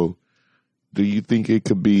this. So, do you think it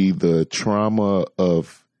could be the trauma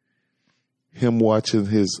of him watching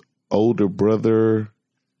his older brother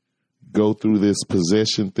go through this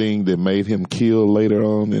possession thing that made him kill later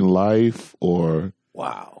on in life? Or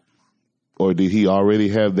did he already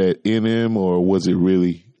have that in him, or was it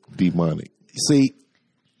really demonic? See,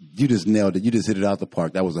 you just nailed it. You just hit it out the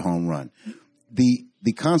park. That was a home run. The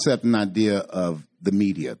concept and idea of the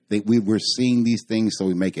media, we're seeing these things, so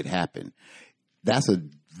we make it happen. That's a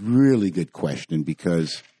really good question,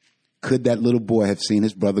 because could that little boy have seen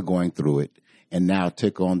his brother going through it and now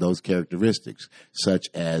take on those characteristics, such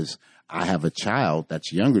as, I have a child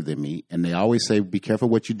that's younger than me, and they always say, be careful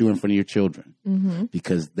what you do in front of your children,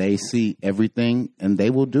 because they see everything and they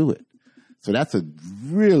will do it. So that's a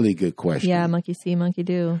really good question. Yeah, monkey see, monkey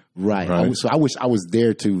do. Right. Right. So I wish I was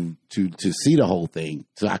there to see the whole thing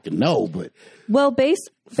so I could know, but Well, based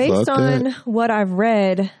Fuck on that. what I've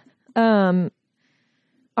read,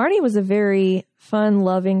 Arnie was a very fun,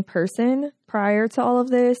 loving person prior to all of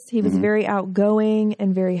this. He was very outgoing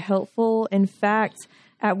and very helpful. In fact,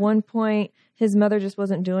 at one point, his mother just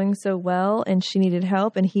wasn't doing so well and she needed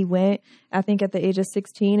help. And he went, I think at the age of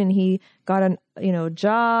 16, and he got a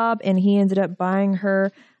job, and he ended up buying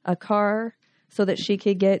her a car so that she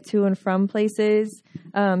could get to and from places.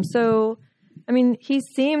 So, I mean, he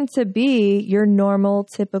seemed to be your normal,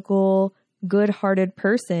 typical, good-hearted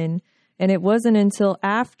person. And it wasn't until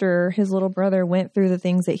after his little brother went through the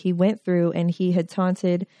things that he went through and he had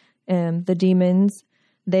taunted the demons.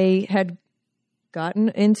 They had gotten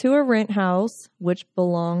into a rent house, which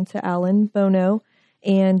belonged to Alan Bono.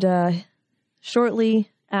 And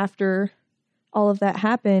shortly after all of that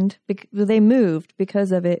happened, they moved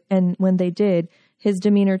because of it. And when they did, his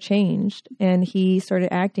demeanor changed and he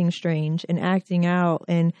started acting strange and acting out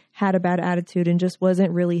and had a bad attitude and just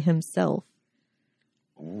wasn't really himself.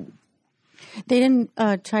 They didn't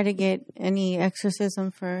try to get any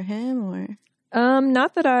exorcism for him, or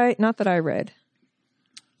not that I read.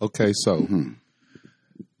 Okay, so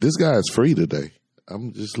this guy is free today.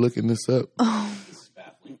 I'm just looking this up. Oh,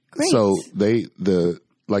 great! So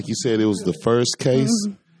like you said, it was the first case.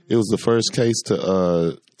 Mm-hmm. It was the first case to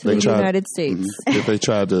the United States. That they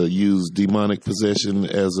tried to use demonic possession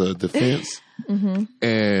as a defense,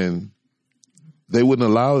 and they wouldn't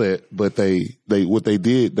allow that. But what they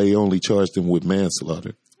did, they only charged him with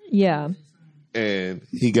manslaughter. Yeah. And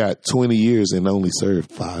he got 20 years and only served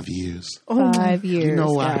 5 years. 5 years. You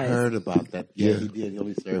know, guys. I heard about that. Yeah, he did. He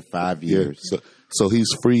only served 5 years. Yeah. So he's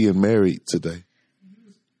free and married today.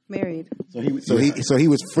 Married. So he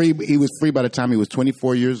was free. He was free by the time he was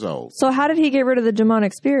 24 years old. So how did he get rid of the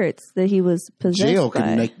demonic spirits that he was possessed Jail by?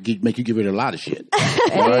 can make you get rid of a lot of shit.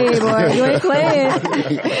 Hey, boy, you ain't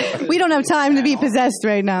playing. We don't have time to be possessed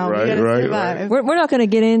right now. Right, we gotta right, survive. right. We're not going to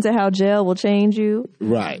get into how jail will change you.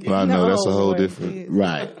 Right. I know that's a whole Lord, different. geez.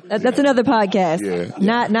 Right. That's another podcast.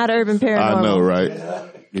 Yeah. Not urban paranormal. I know, right?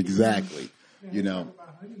 Exactly. You know.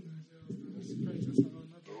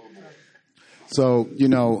 So,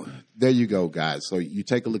 there you go, guys. So you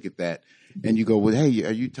take a look at that and you go, well, hey,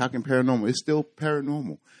 are you talking paranormal? It's still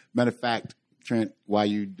paranormal. Matter of fact, Trent, while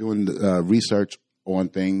you're doing the research on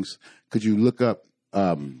things, could you look up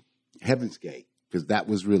Heaven's Gate? Because that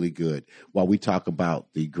was really good. While we talk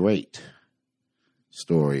about the great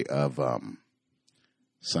story of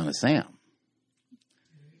Son of Sam.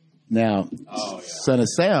 Now, Son of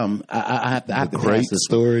Sam, I have to Great pass this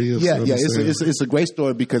story of Son of Sam. it's a great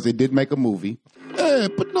story because they did make a movie. Hey,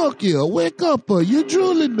 Pinocchio, wake up. You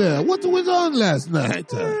drooling there. What was on last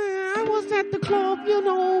night? I was at the club,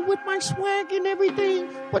 with my swag and everything,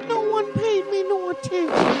 but no one paid me no attention.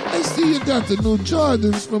 I see you got the new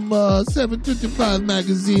Jordans from 725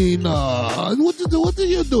 magazine. What did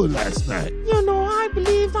you do last night? I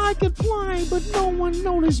believed I could fly, but no one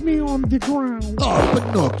noticed me on the ground. Oh,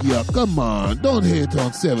 Pinocchio, come on. Don't hate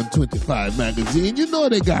on 725 magazine. You know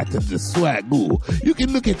they got the swag. Ooh, you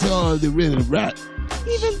can look at all the real rap.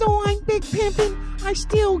 Even though I'm big pimpin', I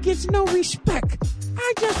still get no respect.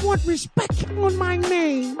 I just want respect on my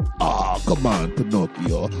name. Oh, come on,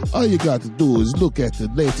 Pinocchio. All you got to do is look at the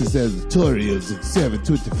latest editorials in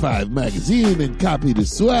 725 magazine and copy the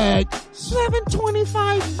swag.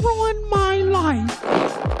 725 ruined my life.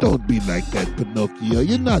 Don't be like that, Pinocchio.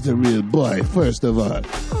 You're not a real boy, first of all.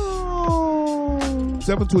 Oh.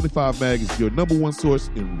 725 Mag is your number one source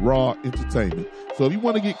in raw entertainment. So if you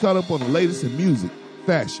want to get caught up on the latest in music,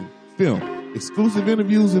 fashion, film, exclusive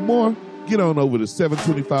interviews, and more, get on over to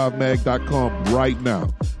 725mag.com right now.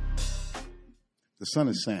 The Son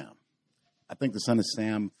of Sam. I think the Son of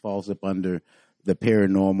Sam falls up under the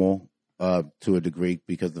paranormal to a degree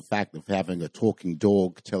because the fact of having a talking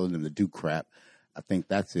dog telling them to do crap, I think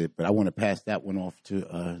that's it. But I want to pass that one off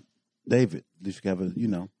to David. At least you have a,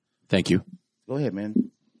 Thank you. Go ahead,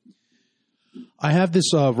 man. I have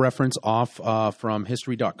this reference off from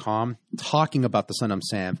History.com talking about the Son of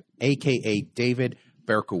Sam, a.k.a. David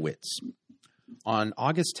Berkowitz. On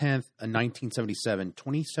August 10th, 1977,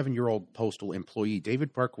 27-year-old postal employee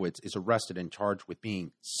David Berkowitz is arrested and charged with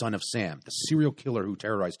being Son of Sam, the serial killer who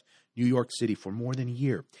terrorized New York City for more than a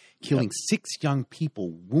year, killing 6 young people,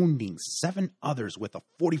 wounding 7 others with a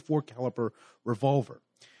 .44 caliber revolver.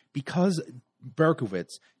 Because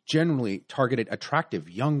Berkowitz generally targeted attractive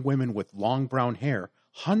young women with long brown hair,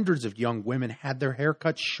 hundreds of young women had their hair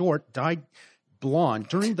cut short, dyed blonde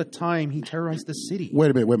during the time he terrorized the city. Wait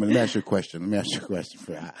a minute. Let me ask you a question.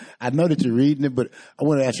 I know that you're reading it, but I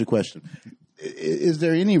want to ask you a question. Is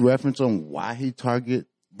there any reference on why he targeted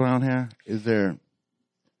brown hair? Is there?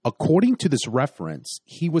 According to this reference,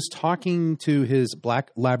 he was talking to his black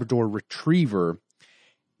Labrador retriever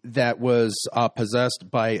that was possessed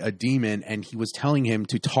by a demon, and he was telling him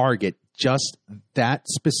to target just that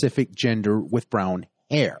specific gender with brown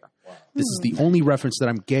hair. This is the only reference that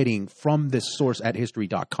I'm getting from this source at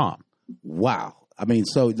history.com. Wow. I mean,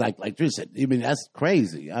 so like Drew said, I mean, that's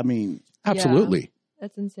crazy. I mean, absolutely. Yeah,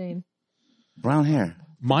 that's insane. Brown hair.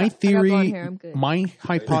 My I got theory, blonde hair, I'm good. my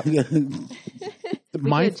hypothesis. We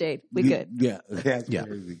good, Jade. We good. Yeah. That's Yeah.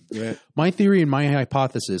 crazy. Yeah. My theory and my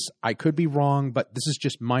hypothesis, I could be wrong, but this is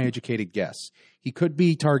just my educated guess. He could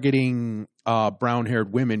be targeting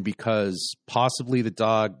brown-haired women because possibly the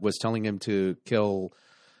dog was telling him to kill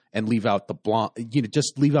and leave out the blonde,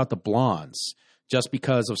 just leave out the blondes just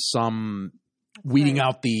because of some weeding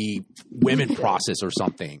out the women process or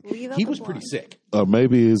something. He was pretty sick. Or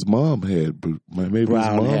maybe his mom had. Maybe Brown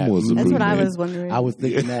his mom hair. was a That's what I brunette. was wondering. I was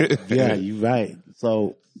thinking that. Yeah, you're right.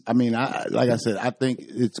 So, I mean, like I said, I think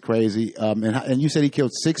it's crazy. And you said he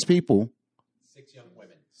killed 6 people. 6 young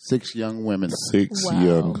women. 6 young women. 6 Wow.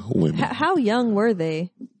 young women. How young were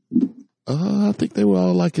they? I think they were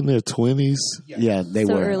all like in their 20s. Yeah, they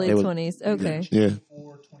So were. early They were- 20s. Okay. Yeah.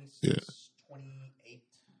 26, Yeah. 28.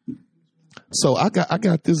 So I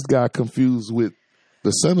got this guy confused with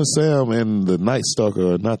the Son of Sam and the Night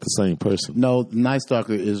Stalker are not the same person. No, the Night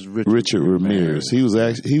Stalker is Richard Ramirez. He was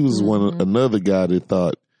another guy that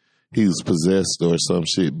thought he was possessed or some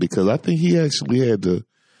shit because I think he actually had the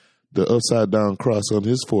upside down cross on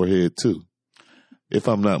his forehead too, if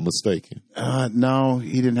I'm not mistaken. No,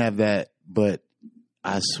 he didn't have that, but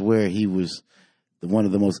I swear he was one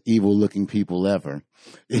of the most evil looking people ever.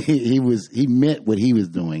 He meant what he was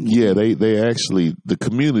doing. Yeah, they actually, the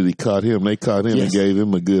community caught him. They caught him Yes. and gave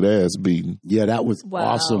him a good ass beating. Yeah, that was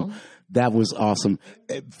Wow. awesome. That was awesome.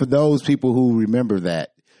 For those people who remember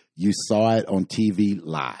that, you saw it on TV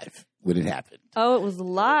live when it happened. Oh, it was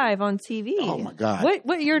live on TV. Oh, my God.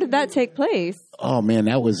 What year did that take place? Oh, man,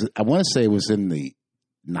 I want to say it was in the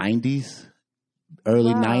 90s,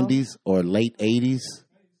 early Wow. 90s or late 80s.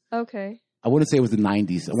 Okay. I want to say it was the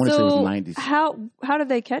 90s. I want to say it was the 90s. How did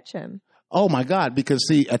they catch him? Oh, my God, because,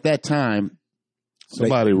 see, at that time,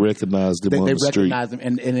 Somebody recognized him on they the street. recognized him,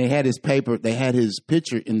 and they had his paper. They had his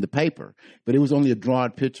picture in the paper, but it was only a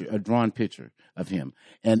drawn picture of him.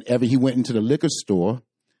 And he went into the liquor store,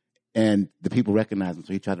 and the people recognized him,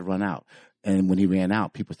 so he tried to run out. And when he ran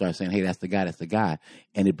out, people started saying, "Hey, that's the guy! That's the guy!"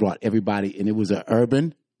 And it brought everybody. And it was an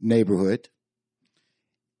urban neighborhood,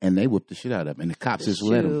 and they whipped the shit out of him. And the cops just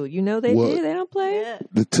let him. Shoot, you know they Well- do. They don't play.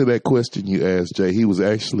 To that question you asked, Jay, he was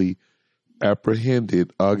actually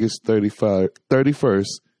apprehended August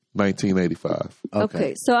 31st, 1985.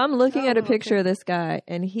 Okay, so I'm looking at a picture of this guy,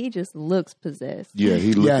 and he just looks possessed. Yeah,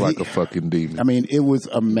 he looked Yeah, like a fucking demon. I mean, it was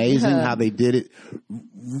amazing Yeah. how they did it.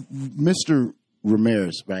 Mr.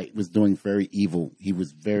 Ramirez, right, was doing very evil. He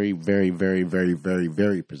was very, very, very, very, very,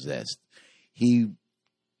 very possessed. He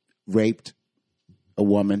raped a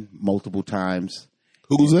woman multiple times.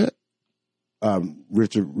 Who was that?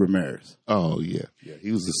 Richard Ramirez. Oh, yeah.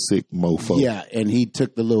 He was a sick mofo. Yeah, and he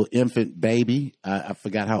took the little infant baby. I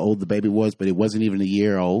forgot how old the baby was, but it wasn't even a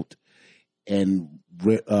year old, and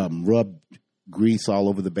rubbed grease all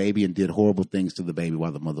over the baby and did horrible things to the baby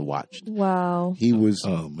while the mother watched. Wow. He was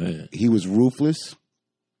Oh, man. he was ruthless,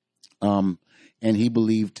 and he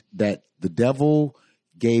believed that the devil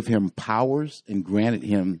gave him powers and granted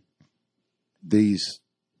him these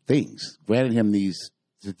things, granted him these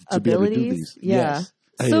to be able to do Abilities? these. Yeah.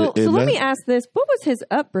 Yes. So And let that- me ask this: what was his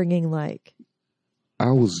upbringing like?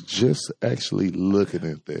 I was just actually looking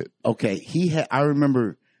at that. Okay, I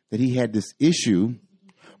remember that he had this issue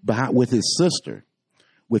with his sister,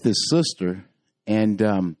 and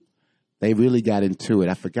they really got into it.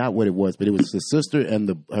 I forgot what it was, but it was his sister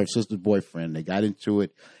and her sister's boyfriend. They got into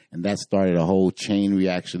it, and that started a whole chain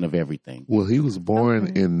reaction of everything. Well, he was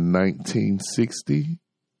born in 1960.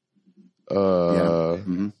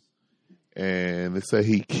 Mhm. And they say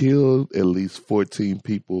he killed at least 14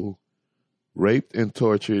 people, raped and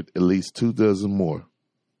tortured at least 24 more.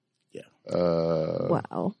 Yeah.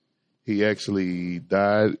 Wow. He actually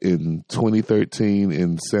died in 2013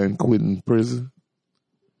 in San Quentin prison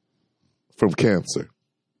from cancer.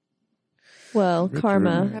 Well,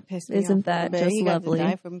 karma. That pissed me off Isn't a little that bit. just He got to lovely?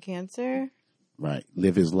 die from cancer. Right,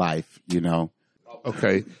 live his life,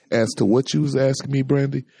 Okay, as to what you was asking me,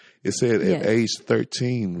 Brandy, it said at Yes. age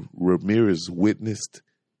 13, Ramirez witnessed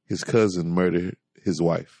his cousin murder his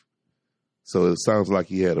wife. So it sounds like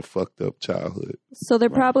he had a fucked up childhood. So there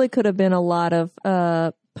probably could have been a lot of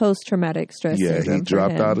post-traumatic stress Yeah, syndrome he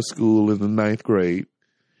dropped for him. out of school in the 9th grade.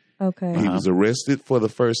 Okay. He was arrested for the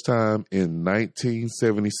first time in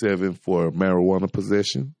 1977 for marijuana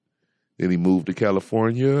possession. Then he moved to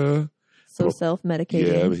California. So self-medicating.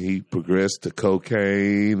 Yeah, he progressed to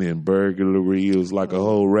cocaine and burglary. It was like a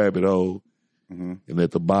whole rabbit hole. and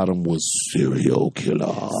at the bottom was serial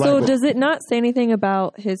killer. So does it not say anything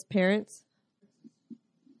about his parents?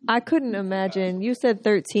 I couldn't imagine. You said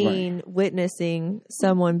 13 witnessing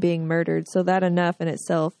someone being murdered, so that enough in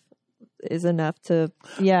itself is enough to,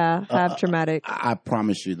 have traumatic. I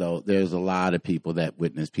promise you, though, there's a lot of people that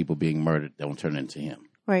witness people being murdered don't turn into him.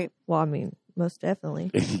 Right. Well, I mean, most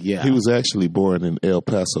definitely. Yeah. He was actually born in El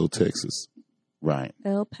Paso, Texas. Right.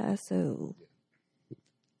 El Paso.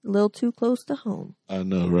 A little too close to home. I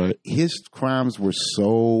know, right? His crimes were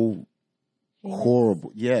so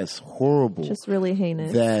horrible. Yes, horrible. Just really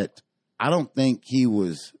heinous. That I don't think he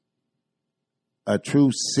was a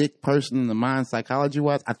true sick person in the mind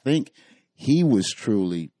psychology-wise. I think he was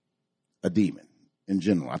truly a demon in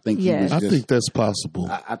general. I think he was I just, think that's possible.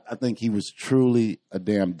 I think he was truly a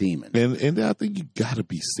damn demon. And I think you got to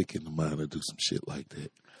be sick in the mind to do some shit like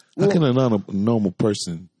that. How can a normal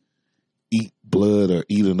person eat blood or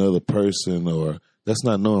eat another person? Or that's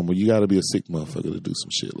not normal. You got to be a sick motherfucker to do some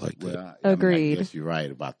shit like that. Well, Agreed. I guess you're right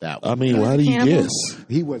about that one. I mean, why do you guess?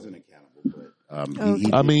 He wasn't a cannibal,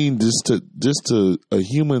 but I mean, just to a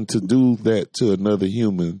human to do that to another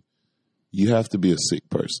human, you have to be a sick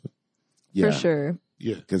person. For sure.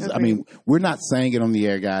 Yeah. Because, I mean, we're not saying it on the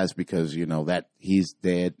air, guys, because, that he's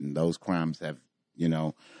dead and those crimes have,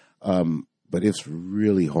 but it's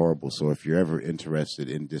really horrible. So if you're ever interested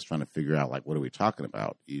in just trying to figure out, like, what are we talking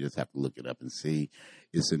about? You just have to look it up and see.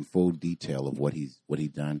 It's in full detail of what he's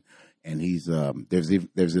done. And he's,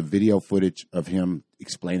 there's a video footage of him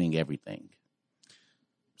explaining everything.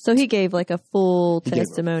 So he gave like a full He gave a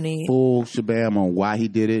testimony. Full shabam on why he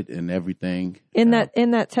did it and everything. In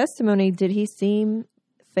that testimony, did he seem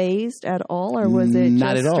phased at all, or was it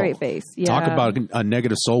Not just at all. straight face? Yeah. Talk about a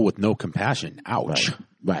negative soul with no compassion. Ouch.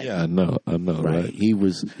 Right. Yeah, I know, right? He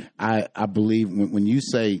was, I believe when you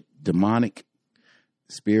say demonic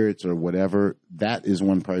spirits or whatever, that is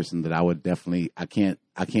one person that I would definitely, I can't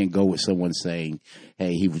go with someone saying,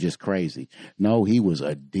 hey, he was just crazy. No, he was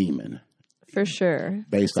a demon. For sure.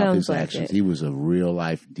 Based off his Sounds like actions. it. He was a real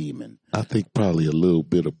life demon. I think probably a little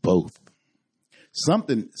bit of both.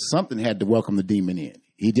 Something had to welcome the demon in.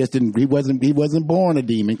 He just didn't, he wasn't born a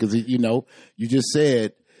demon because, you just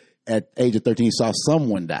said at age of 13 he saw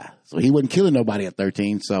someone die. So he wasn't killing nobody at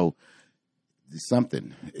 13. So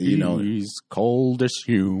something, He's cold as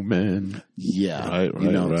human. Yeah.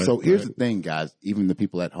 Right, So here's the thing, guys, even the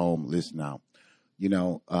people at home, listen now.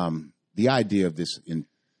 The idea of this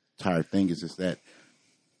entire thing is just that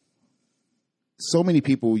so many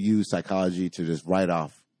people use psychology to just write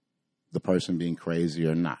off the person being crazy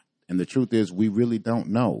or not. And the truth is, we really don't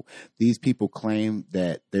know. These people claim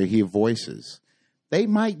that they hear voices. They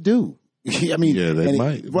might do. I mean, they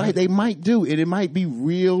might. Right, they might do. And it might be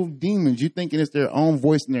real demons. You're thinking it's their own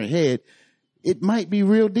voice in their head. It might be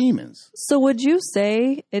real demons. So would you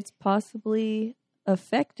say it's possibly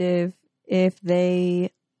effective if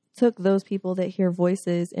they took those people that hear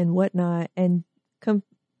voices and whatnot and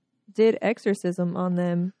did exorcism on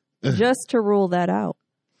them just to rule that out?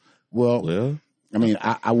 Well, I mean,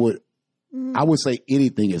 I would say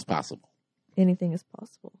anything is possible. Anything is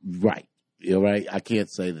possible. Right. Right. I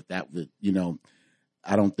can't say that would,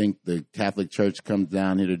 I don't think the Catholic Church comes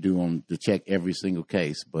down here to check every single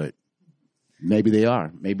case, but maybe they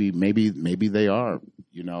are. Maybe they are,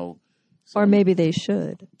 So, or maybe they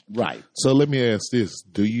should. Right. So let me ask this.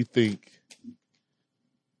 Do you think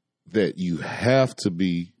that you have to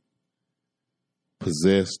be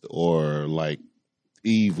possessed or like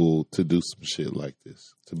evil to do some shit like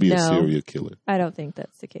this, to be a serial killer? I don't think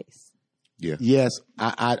that's the case. Yeah. Yes,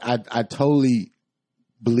 I totally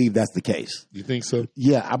believe that's the case. You think so?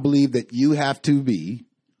 Yeah, I believe that you have to be,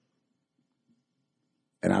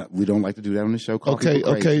 and we don't like to do that on the show.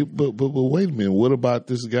 Okay, but wait a minute. What about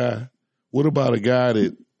this guy? What about a guy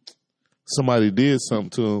that somebody did something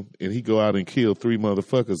to him and he go out and kill 3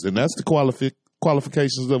 motherfuckers, and that's the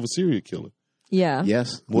qualifications of a serial killer? Yeah.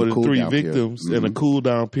 Yes. More than 3 victims and a cool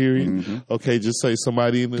down period. Mm-hmm. Okay, just say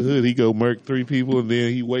somebody in the hood, he go murk 3 people and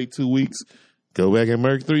then he wait 2 weeks, go back and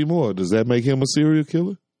murk 3 more. Does that make him a serial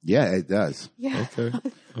killer? Yeah, it does. Yeah. Okay.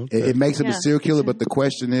 It makes him a serial killer, but the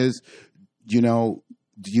question is, do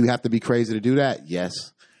you have to be crazy to do that?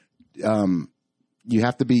 Yes. You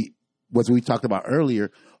have to be, what we talked about earlier,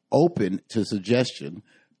 open to suggestion,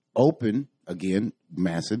 open, again,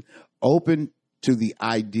 Manson, open to the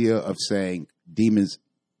idea of saying demons,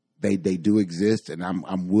 they do exist, and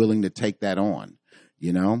I'm willing to take that on.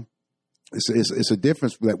 It's a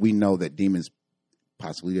difference that we know that demons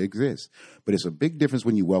possibly exist, but it's a big difference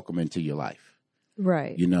when you welcome into your life.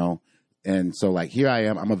 Right. And so like, here I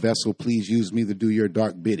am, I'm a vessel, please use me to do your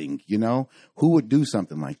dark bidding. Who would do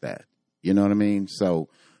something like that? You know what I mean? So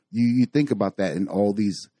you think about that in all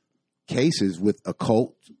these cases with a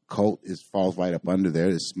cult. Cult falls right up under there.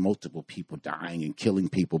 There's multiple people dying and killing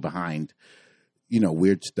people behind,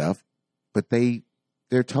 weird stuff. But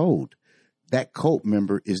they're told that cult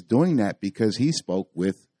member is doing that because he spoke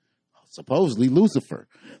with supposedly Lucifer.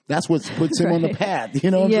 That's what puts him on the path.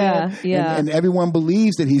 You know what I'm saying? Yeah. And everyone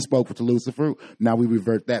believes that he spoke with Lucifer. Now we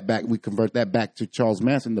revert that back. We convert that back to Charles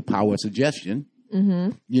Manson, the power of suggestion.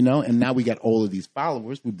 Mm-hmm. And now we got all of these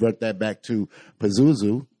followers. We brought that back to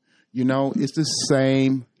Pazuzu. It's the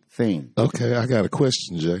same thing. Okay, I got a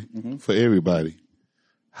question, Jay, for everybody.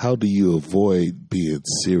 How do you avoid being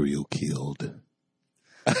serial killed?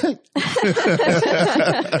 We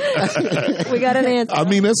got an answer. I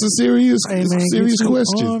mean, that's a serious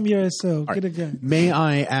question. Arm yourself. Get a gun. May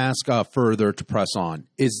I ask further to press on?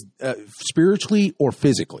 Is spiritually or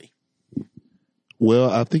physically? Well,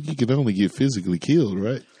 I think you can only get physically killed,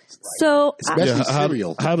 right? So, Especially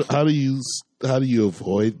serial. How do you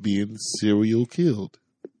avoid being serial killed?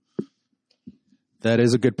 That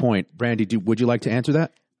is a good point. Brandy, would you like to answer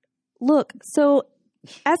that? look, so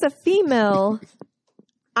as a female,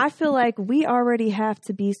 I feel like we already have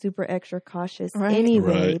to be super extra cautious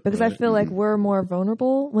anyway, because I feel like we're more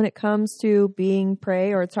vulnerable when it comes to being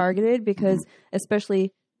prey or targeted, because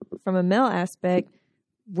especially from a male aspect,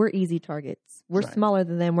 we're easy targets. We're smaller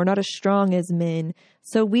than them. We're not as strong as men.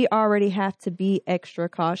 So we already have to be extra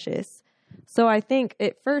cautious. So I think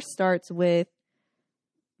it first starts with,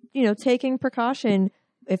 you know, taking precaution.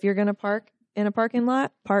 If you're going to park in a parking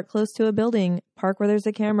lot, park close to a building, park where there's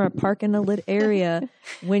a camera, park in a lit area.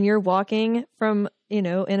 When you're walking from, you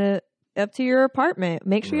know, up to your apartment,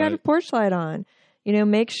 make sure you have a porch light on. You know,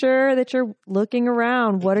 make sure that you're looking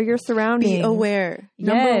around. What are your surroundings? Be aware. Yes,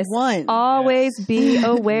 Number one. Always be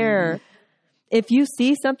aware. If you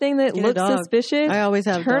see something that Get a looks dog. suspicious, I always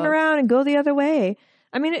have turn dogs. around and go the other way.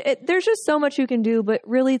 I mean, there's just so much you can do, but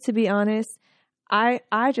really, to be honest, I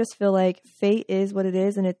just feel like fate is what it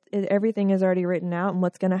is, and everything is already written out, and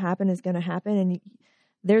what's going to happen is going to happen, and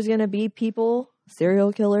there's going to be people,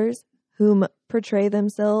 serial killers, whom portray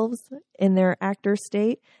themselves in their actor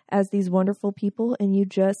state as these wonderful people, and you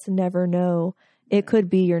just never know. It could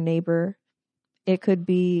be your neighbor. It could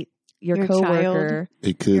be your coworker. child.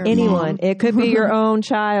 It could be Anyone. It could be your own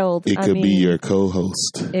child. It could be your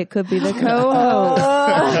co-host. It could be the co-host.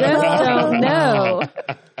 I just don't know.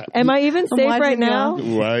 Am I even safe right watching now?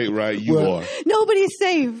 Right. You are. Nobody's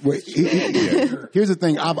safe. Wait, here's the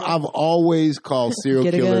thing. I've always called serial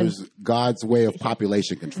Get a gun. killers God's way of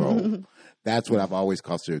population control. That's what I've always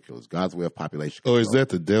called serial killers, God's way of population control. Or is that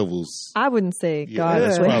the devil's? I wouldn't say God.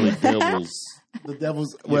 That's is probably devil's. the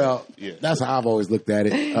devil's? Well, that's how I've always looked at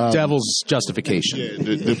it. Devil's justification.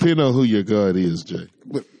 Depending on who your God is, Jay.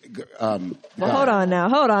 Well, hold on now.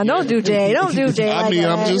 Hold on. Don't do Jay. Don't do Jay. I like mean,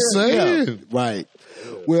 that. I'm just saying. Yeah, right.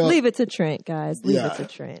 Well, Leave it to Trent, guys. Leave it to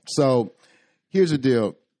Trent. So here's the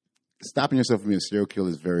deal. Stopping yourself from being a serial killer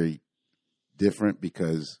is very different,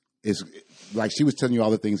 because it's like she was telling you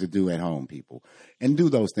all the things to do at home, people. And do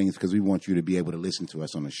those things because we want you to be able to listen to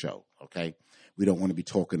us on the show, okay? We don't want to be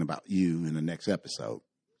talking about you in the next episode.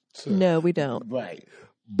 No, we don't. Right.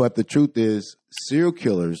 But the truth is, serial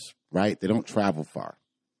killers, right, they don't travel far,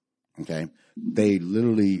 okay? They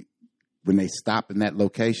literally, when they stop in that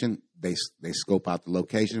location, they scope out the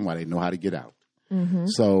location while they know how to get out. Mm-hmm.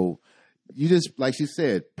 So you just, like she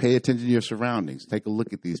said, pay attention to your surroundings. Take a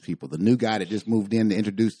look at these people. The new guy that just moved in to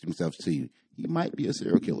introduce himself to you, he might be a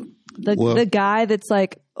serial killer. The guy that's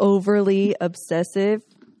like overly obsessive,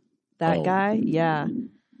 that guy, yeah.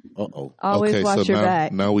 Uh-oh. Always watch your now,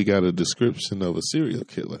 back. Now we got a description of a serial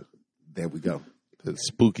killer. There we go. That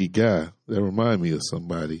spooky guy. That remind me of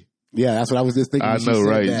somebody. Yeah, that's what I was just thinking. I when she know, said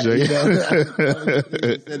right, that. Jay? You know?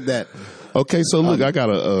 She said that. Okay, so look, I got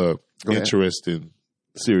a Go ahead. interesting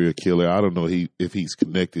serial killer. I don't know if he's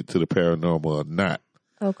connected to the paranormal or not,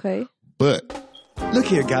 Okay. but Look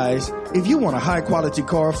here, guys. If you want a high quality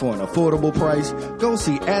car for an affordable price, go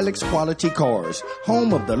see Alex Quality Cars,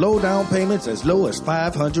 home of the low down payments as low as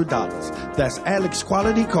 $500. That's Alex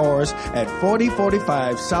Quality Cars at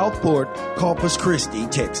 4045 Southport, Corpus Christi,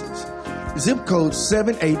 Texas. Zip code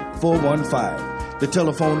 78415. The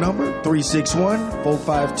telephone number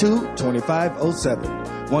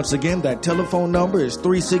 361-452-2507. Once again, that telephone number is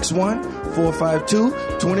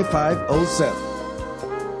 361-452-2507.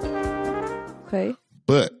 Okay.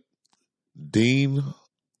 but Dean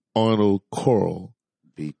Arnold Corll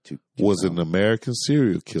was an American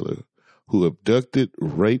serial killer who abducted,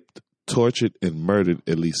 raped, tortured, and murdered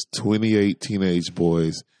at least 28 teenage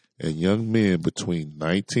boys and young men between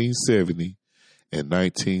 1970 in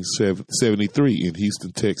 1973 in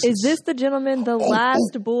Houston, Texas. Is this the gentleman the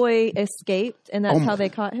last boy escaped and that's how they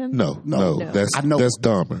caught him? No. That's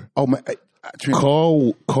Dahmer. Oh my!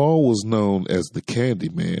 Carl was known as the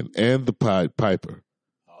Candyman and the Pied Piper.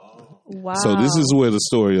 Wow. So this is where the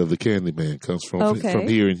story of the Candyman comes from. Okay. From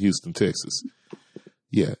here in Houston, Texas.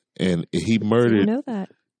 Yeah, and he murdered I know that.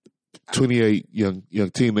 28 young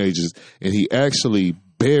teenagers, and he actually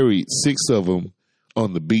buried 6 of them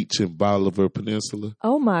on the beach in Bolivar Peninsula.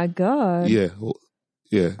 Oh my God. Yeah.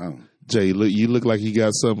 Jay, you look like you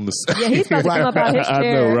got something to say. Yeah, he's about to come up out his chair.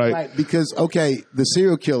 I know, right? Because the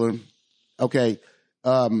serial killer.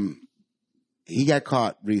 He got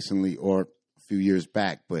caught recently or a few years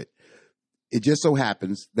back, but it just so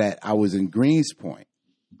happens that I was in Greens Point.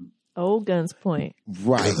 Oh, Guns Point.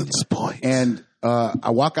 Right. Guns Point. And I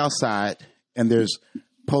walk outside, and there's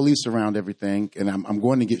police around everything, and I'm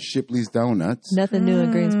going to get Shipley's Donuts. Nothing new in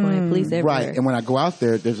Greens Point. Police everywhere. Right. And when I go out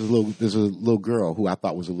there, there's a little girl who I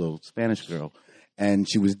thought was a little Spanish girl, and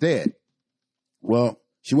she was dead. Well,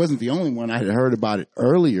 she wasn't the only one. I had heard about it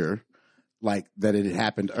earlier, like that it had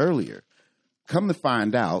happened earlier. Come to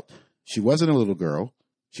find out, she wasn't a little girl.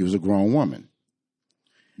 She was a grown woman.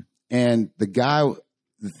 And the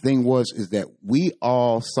thing is that we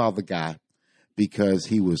all saw the guy because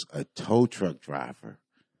he was a tow truck driver.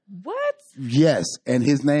 What? Yes. And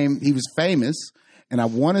his name, he was famous. And I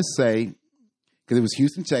want to say, because it was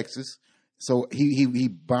Houston, Texas. So he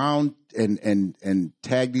bound and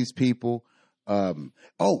tagged these people. He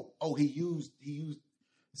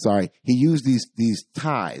used these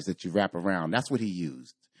ties that you wrap around. That's what he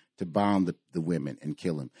used to bound the women and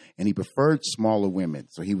kill them. And he preferred smaller women.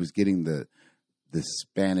 So he was getting the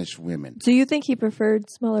Spanish women. Do you think he preferred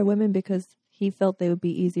smaller women because he felt they would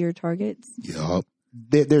be easier targets? Yup.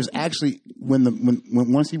 There's actually when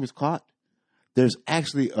once he was caught, there's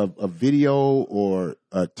actually a video or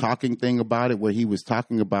a talking thing about it where he was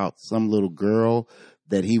talking about some little girl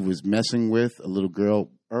that he was messing with, a little girl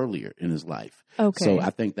earlier in his life. Okay. So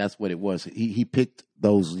I think that's what it was. He picked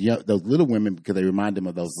those little women because they remind him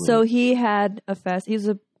of those. So he had he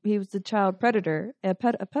was a child predator, a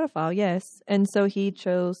pedophile, yes. And so he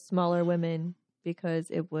chose smaller women because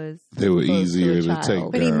they were easier to take down.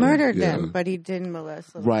 But he murdered them, but he didn't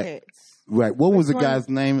molest little kids. Right. What was the guy's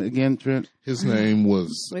name again, Trent? His name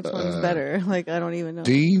was... Which one's better? Like, I don't even know.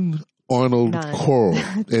 Dean Arnold Coral.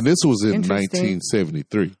 And this was in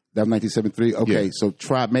 1973. That was 1973? Okay, Yeah. so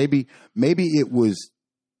maybe it was...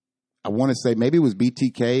 I want to say maybe it was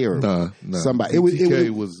BTK or somebody. BTK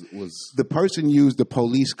it was the person used the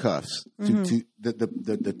police cuffs to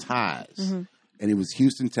the ties, and it was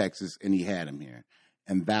Houston, Texas, and he had him here,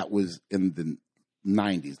 and that was in the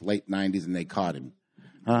late 90s, and they caught him.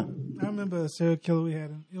 Huh? I remember a serial killer we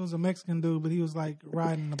had. It was a Mexican dude, but he was like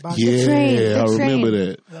riding the bike. Yeah, I remember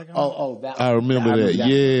that. I remember that.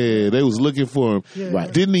 Yeah, they was looking for him. Yeah.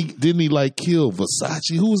 Right. Didn't he like kill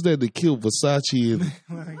Versace? Who was that that killed Versace?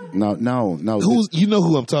 And No. you know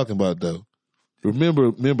who I'm talking about though.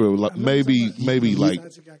 Remember like maybe like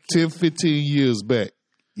 10, 15 years back.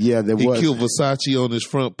 Yeah, he killed Versace on his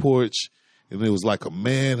front porch, and it was like a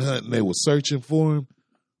manhunt, and they were searching for him.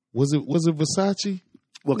 Was it Versace?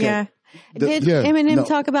 Okay. Yeah. Did Eminem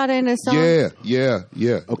talk about it in a song? Yeah.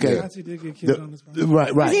 Okay. Versace did get killed on this phone.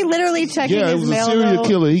 Right. Was he literally checking Yeah, it his was mail? a serial though?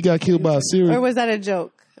 killer. He got killed by a serial. Or was that a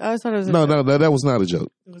joke? I always thought it was a No, joke. that was not a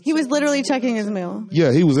joke. He was literally checking his mail.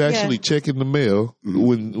 Yeah, he was actually checking the mail.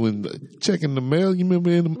 When checking the mail, you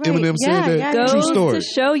remember Eminem said that? Yeah. True Goes story. to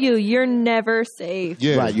show you're never safe.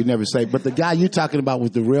 Yeah. Right, you never say. But the guy you're talking about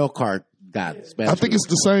was the rail car guy. I think it's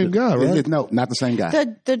the same guy, right? No, not the same guy. The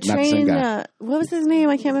Not the same train, guy. what was his name?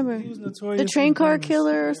 I can't remember. He was notorious The train for car violence.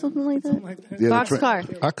 killer or something like that. Yeah, the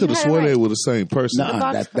Boxcar. I could have You had it sworn right. they were the same person.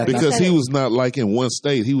 Nuh-uh, that's Because not he it. was not like in one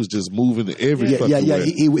state. He was just moving to every Yeah. fucking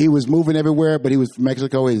way. He was moving everywhere, but he was from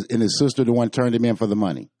Mexico, and his sister the one turned him in for the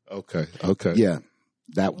money. Okay. Yeah,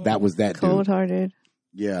 that was that dude. Cold-hearted.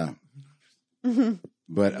 Yeah.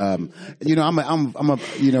 But I'm a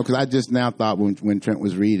because I just now thought when Trent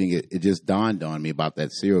was reading it, it just dawned on me about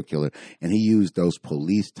that serial killer, and he used those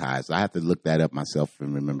police ties. I have to look that up myself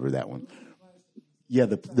and remember that one. Yeah,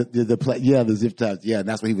 the zip ties. Yeah,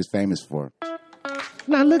 that's what he was famous for.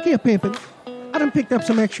 Now look here, pimpin'. I done picked up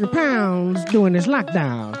some extra pounds during this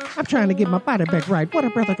lockdown. I'm trying to get my body back right. What a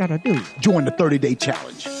brother gotta do? Join the 30-day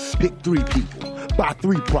challenge. Pick 3 people. Buy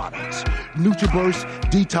 3 products. NutriBurst,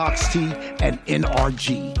 Detox Tea, and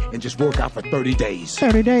NRG. And just work out for 30 days.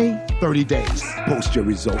 30 days? 30 days. Post your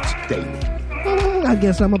results daily. I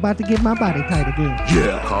guess I'm about to get my body tight again.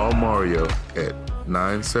 Yeah. Call Mario at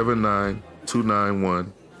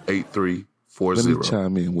 979-291-8340. Let me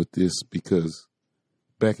chime in with this because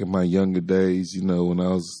back in my younger days, you know, when I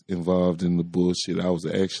was involved in the bullshit, I was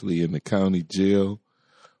actually in the county jail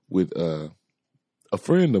with a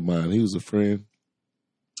friend of mine. He was a friend.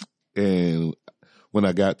 And when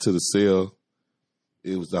I got to the cell,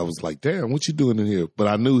 I was like, damn, what you doing in here? But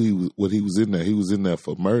I knew he was in there. He was in there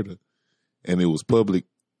for murder. And it was public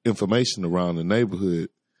information around the neighborhood.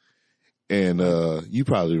 And you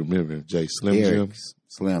probably remember him, Jay, Slim Jim.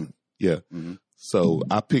 Slim. Yeah. Mm-hmm. So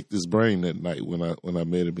I picked his brain that night when I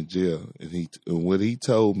met him in jail, and what he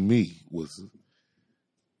told me was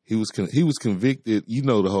he was convicted. You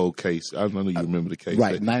know the whole case. I know you remember the case,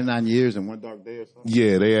 right? 99 years and 1 dark day or something.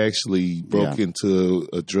 Yeah, they actually broke into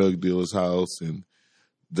a drug dealer's house, and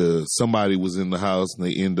somebody was in the house, and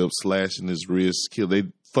they end up slashing his wrist, They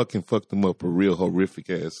fucked him up, a real horrific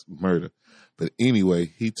ass murder. But anyway,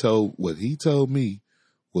 what he told me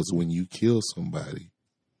was when you kill somebody,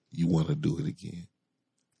 you want to do it again.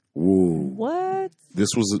 Whoa. What? This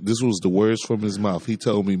was the words from his mouth. He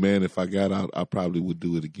told me, man, if I got out, I probably would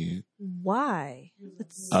do it again. Why?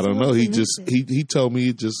 I don't know. He told me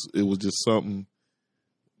it was just something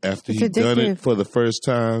after he'd done it for the first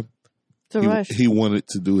time. He wanted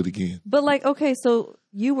to do it again. But like, okay, so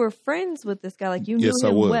you were friends with this guy, like you knew yes, him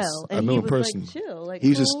I was. well, and I knew he him was personally. like chill, like he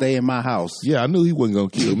used to stay in my house. Yeah, I knew he wasn't gonna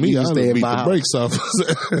kill me. I would beat the brakes off.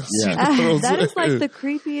 That is like the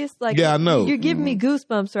creepiest. Like, yeah, I know. You're giving me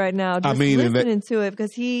goosebumps right now. Just listening to it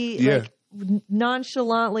because he like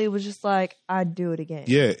nonchalantly was just like, "I'd do it again."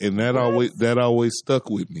 Yeah, and that always stuck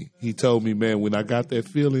with me. He told me, man, when I got that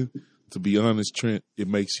feeling, to be honest, Trent, it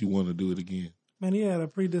makes you want to do it again. Man, he had a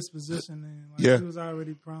predisposition, man. Like, he was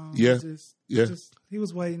already prone. Yeah, he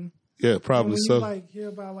was waiting. Yeah, probably when so. You like hear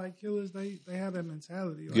about like killers, they have that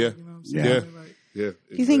mentality. Like, yeah, you know what I'm saying? Yeah.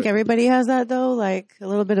 Do you think everybody has that though? Like a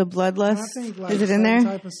little bit of bloodlust? I think, like, is it in there?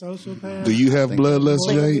 Type of sociopath. Do you have bloodlust,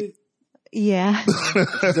 Jade? Yeah.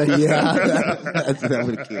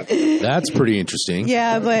 That's pretty interesting.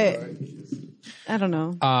 Yeah, but I don't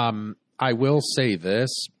know. I will say this.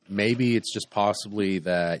 Maybe it's just possibly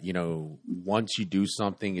that, you know, once you do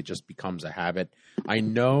something, it just becomes a habit. I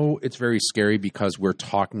know it's very scary because we're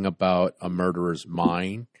talking about a murderer's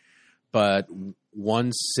mind, but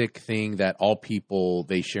one sick thing that all people,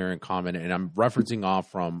 they share in common, and I'm referencing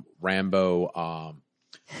off from Rambo,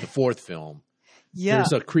 the 4th film. Yeah.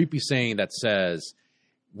 There's a creepy saying that says,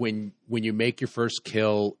 when you make your first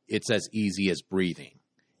kill, it's as easy as breathing.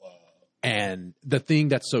 And the thing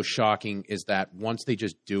that's so shocking is that once they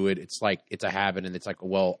just do it, it's like it's a habit, and it's like,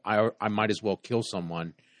 well, I might as well kill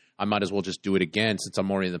someone. I might as well just do it again since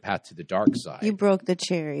I'm already in the path to the dark side. You broke the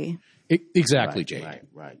cherry. Exactly, Jay.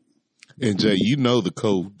 Right. And Jay, you know the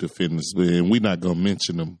co-defendants, and we're not going to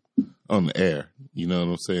mention them on the air. You know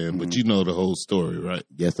what I'm saying? Mm-hmm. But you know the whole story, right?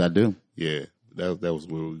 Yes, I do. Yeah, that was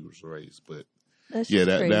where we was raised. But that's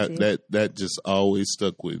that just always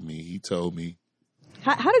stuck with me. He told me.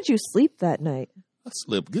 How did you sleep that night? I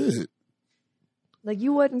slept good. Like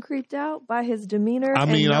you wasn't creeped out by his demeanor? I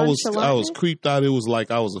mean, I was creeped out. It was like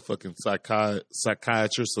I was a fucking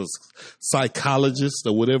psychiatrist or psychologist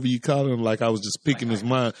or whatever you call him. Like I was just picking his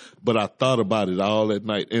mind. But I thought about it all that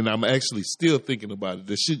night, and I'm actually still thinking about it.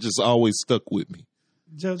 The shit just always stuck with me.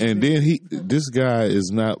 And then this guy is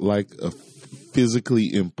not like a physically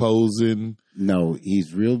imposing. No,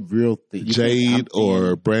 he's real thin. Jade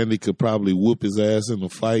or Brandy could probably whoop his ass in a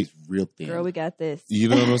fight. Real thin. Girl, we got this. You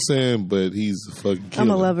know what I'm saying? But he's a fucking killer.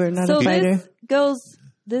 I'm a lover, not a fighter. Go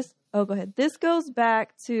ahead. This goes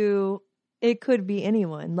back to it could be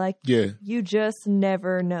anyone. Like, you just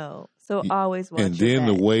never know. So always watch And then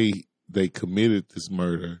the way they committed this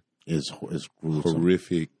murder is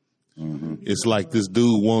horrific. Mm-hmm. It's like this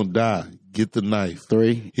dude won't die. Get the knife.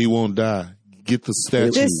 3. He won't die. Get the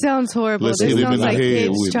statue. This sounds horrible. Let's this hit him sounds in the like head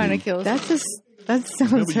kids with trying me. to kill. That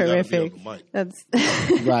sounds horrific. That's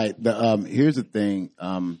right. Here's the thing.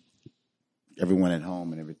 Everyone at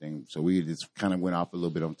home and everything. So we just kind of went off a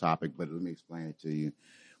little bit on topic, but let me explain it to you.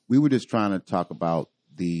 We were just trying to talk about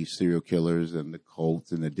the serial killers and the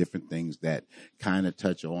cults and the different things that kind of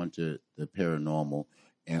touch on to the paranormal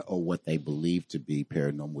or what they believe to be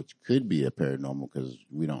paranormal, which could be a paranormal because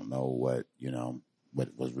we don't know what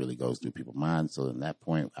really goes through people's minds. So in that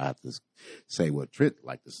point, I have to say what Trent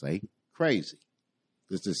like to say, crazy.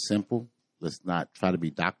 This is simple. Let's not try to be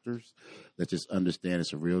doctors. Let's just understand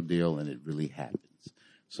it's a real deal and it really happens.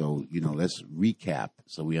 So, let's recap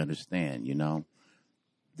so we understand,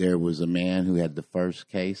 There was a man who had the first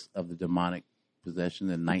case of the demonic possession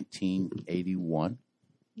in 1981.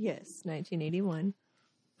 Yes, 1981.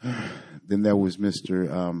 Then there was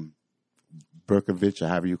Mr. Berkovich, or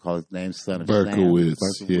however you call his name, son of Berkowitz,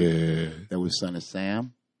 Sam. yeah. That was son of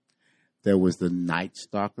Sam. There was the Night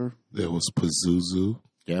Stalker. There was Pazuzu.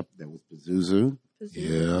 Yep, there was Pazuzu.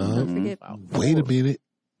 Yeah. Wait a minute.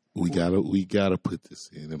 We gotta put this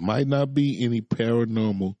in. It might not be any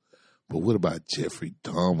paranormal, but what about Jeffrey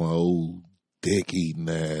Dahmer, old dick-eating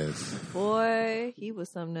ass? Boy, he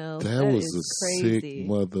was something else. That was is a crazy. sick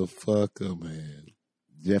motherfucker, man.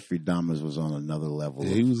 Jeffrey Dahmer was on another level.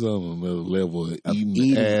 Yeah, he was on another level of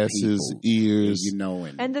eating asses, ears, you know,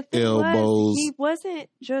 And the thing elbows. was, he wasn't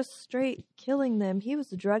just straight killing them. He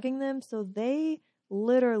was drugging them, so they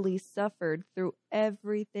literally suffered through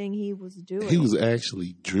everything he was doing. He was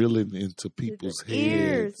actually drilling into people's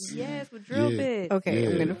ears, heads. yes, with drill bits. Okay,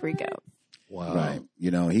 I'm Yeah. gonna freak out. Wow. Right.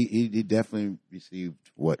 You know, he definitely received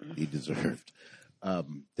what he deserved.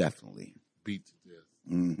 Definitely. Beat to death.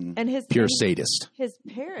 Mm-hmm. And his Pure sadist. His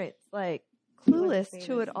parents, like, clueless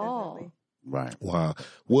to it all. Right. Wow.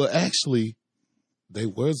 Well, actually, they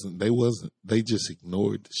wasn't. They just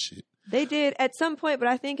ignored the shit. They did at some point, but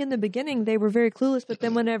I think in the beginning they were very clueless. But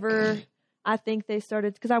then whenever I think they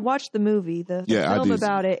started, because I watched the movie, the Yeah, I film did.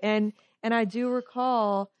 about it, and I do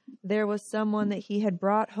recall there was someone that he had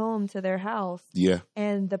brought home to their house. Yeah.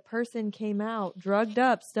 And the person came out drugged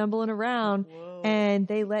up, stumbling around, and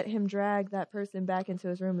they let him drag that person back into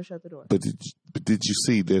his room and shut the door. But did you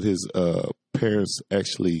see that his parents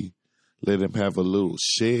actually let him have a little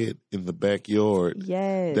shed in the backyard?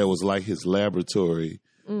 Yes. That was like his laboratory,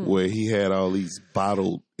 where he had all these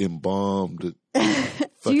bottled, embalmed,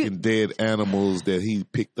 fucking dead animals that he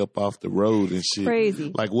picked up off the road and shit.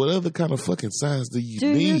 Crazy. Like, what other kind of fucking science do you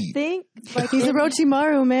Do need? you think like He's a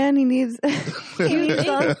Orochimaru, man. He needs. do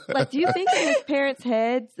you think in his parents'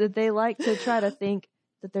 heads that they like to try to think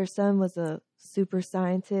that their son was a super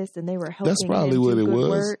scientist and they were helping That's probably him what do it good was.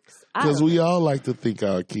 works? I Because don't we know. all like to think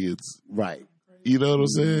our kids. Right. You know what I'm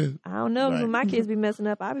saying? I don't know. Right. When my kids be messing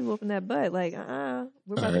up, I be whooping that butt. Like, we're about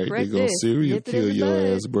All to right, they correct gonna this. serial Nip it in kill the your bud.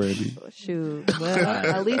 ass, Brandy. Shoot.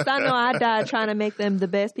 Well, at least I know I died trying to make them the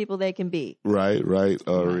best people they can be. Right,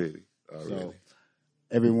 already. So,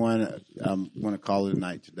 everyone, I want to call it a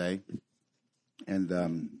night today.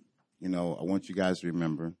 And, you know, I want you guys to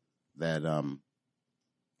remember that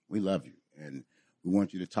we love you. And we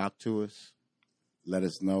want you to talk to us. Let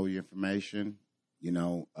us know your information. You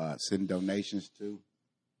know, send donations to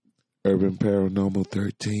Urban Paranormal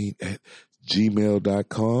 13 at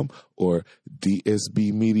gmail.com or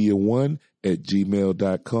DSBmedia1 at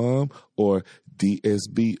gmail.com or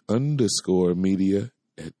DSB_media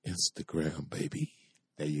at Instagram, baby.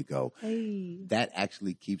 There you go. Hey. That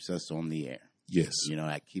actually keeps us on the air. Yes. You know,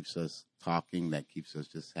 that keeps us talking. That keeps us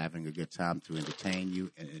just having a good time to entertain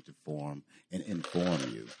you and inform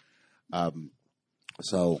you.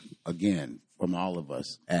 So, again, from all of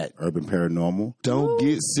us at Urban Paranormal, Don't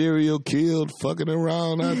get serial killed fucking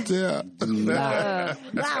around out there.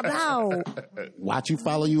 watch you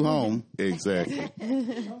follow you home. Exactly.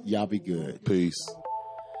 Y'all be good. Peace.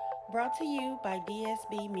 Brought to you by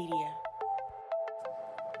DSB Media.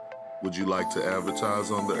 Would you like to advertise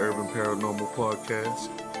on the Urban Paranormal Podcast?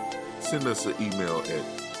 Send us an email at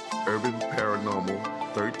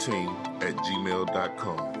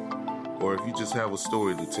urbanparanormal13@gmail.com. Or if you just have a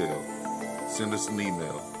story to tell, send us an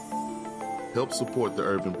email. Help support the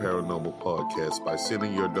Urban Paranormal Podcast by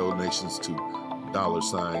sending your donations to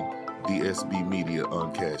 $DSB Media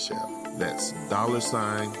on Cash App. That's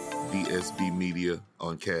 $DSB Media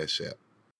on Cash App.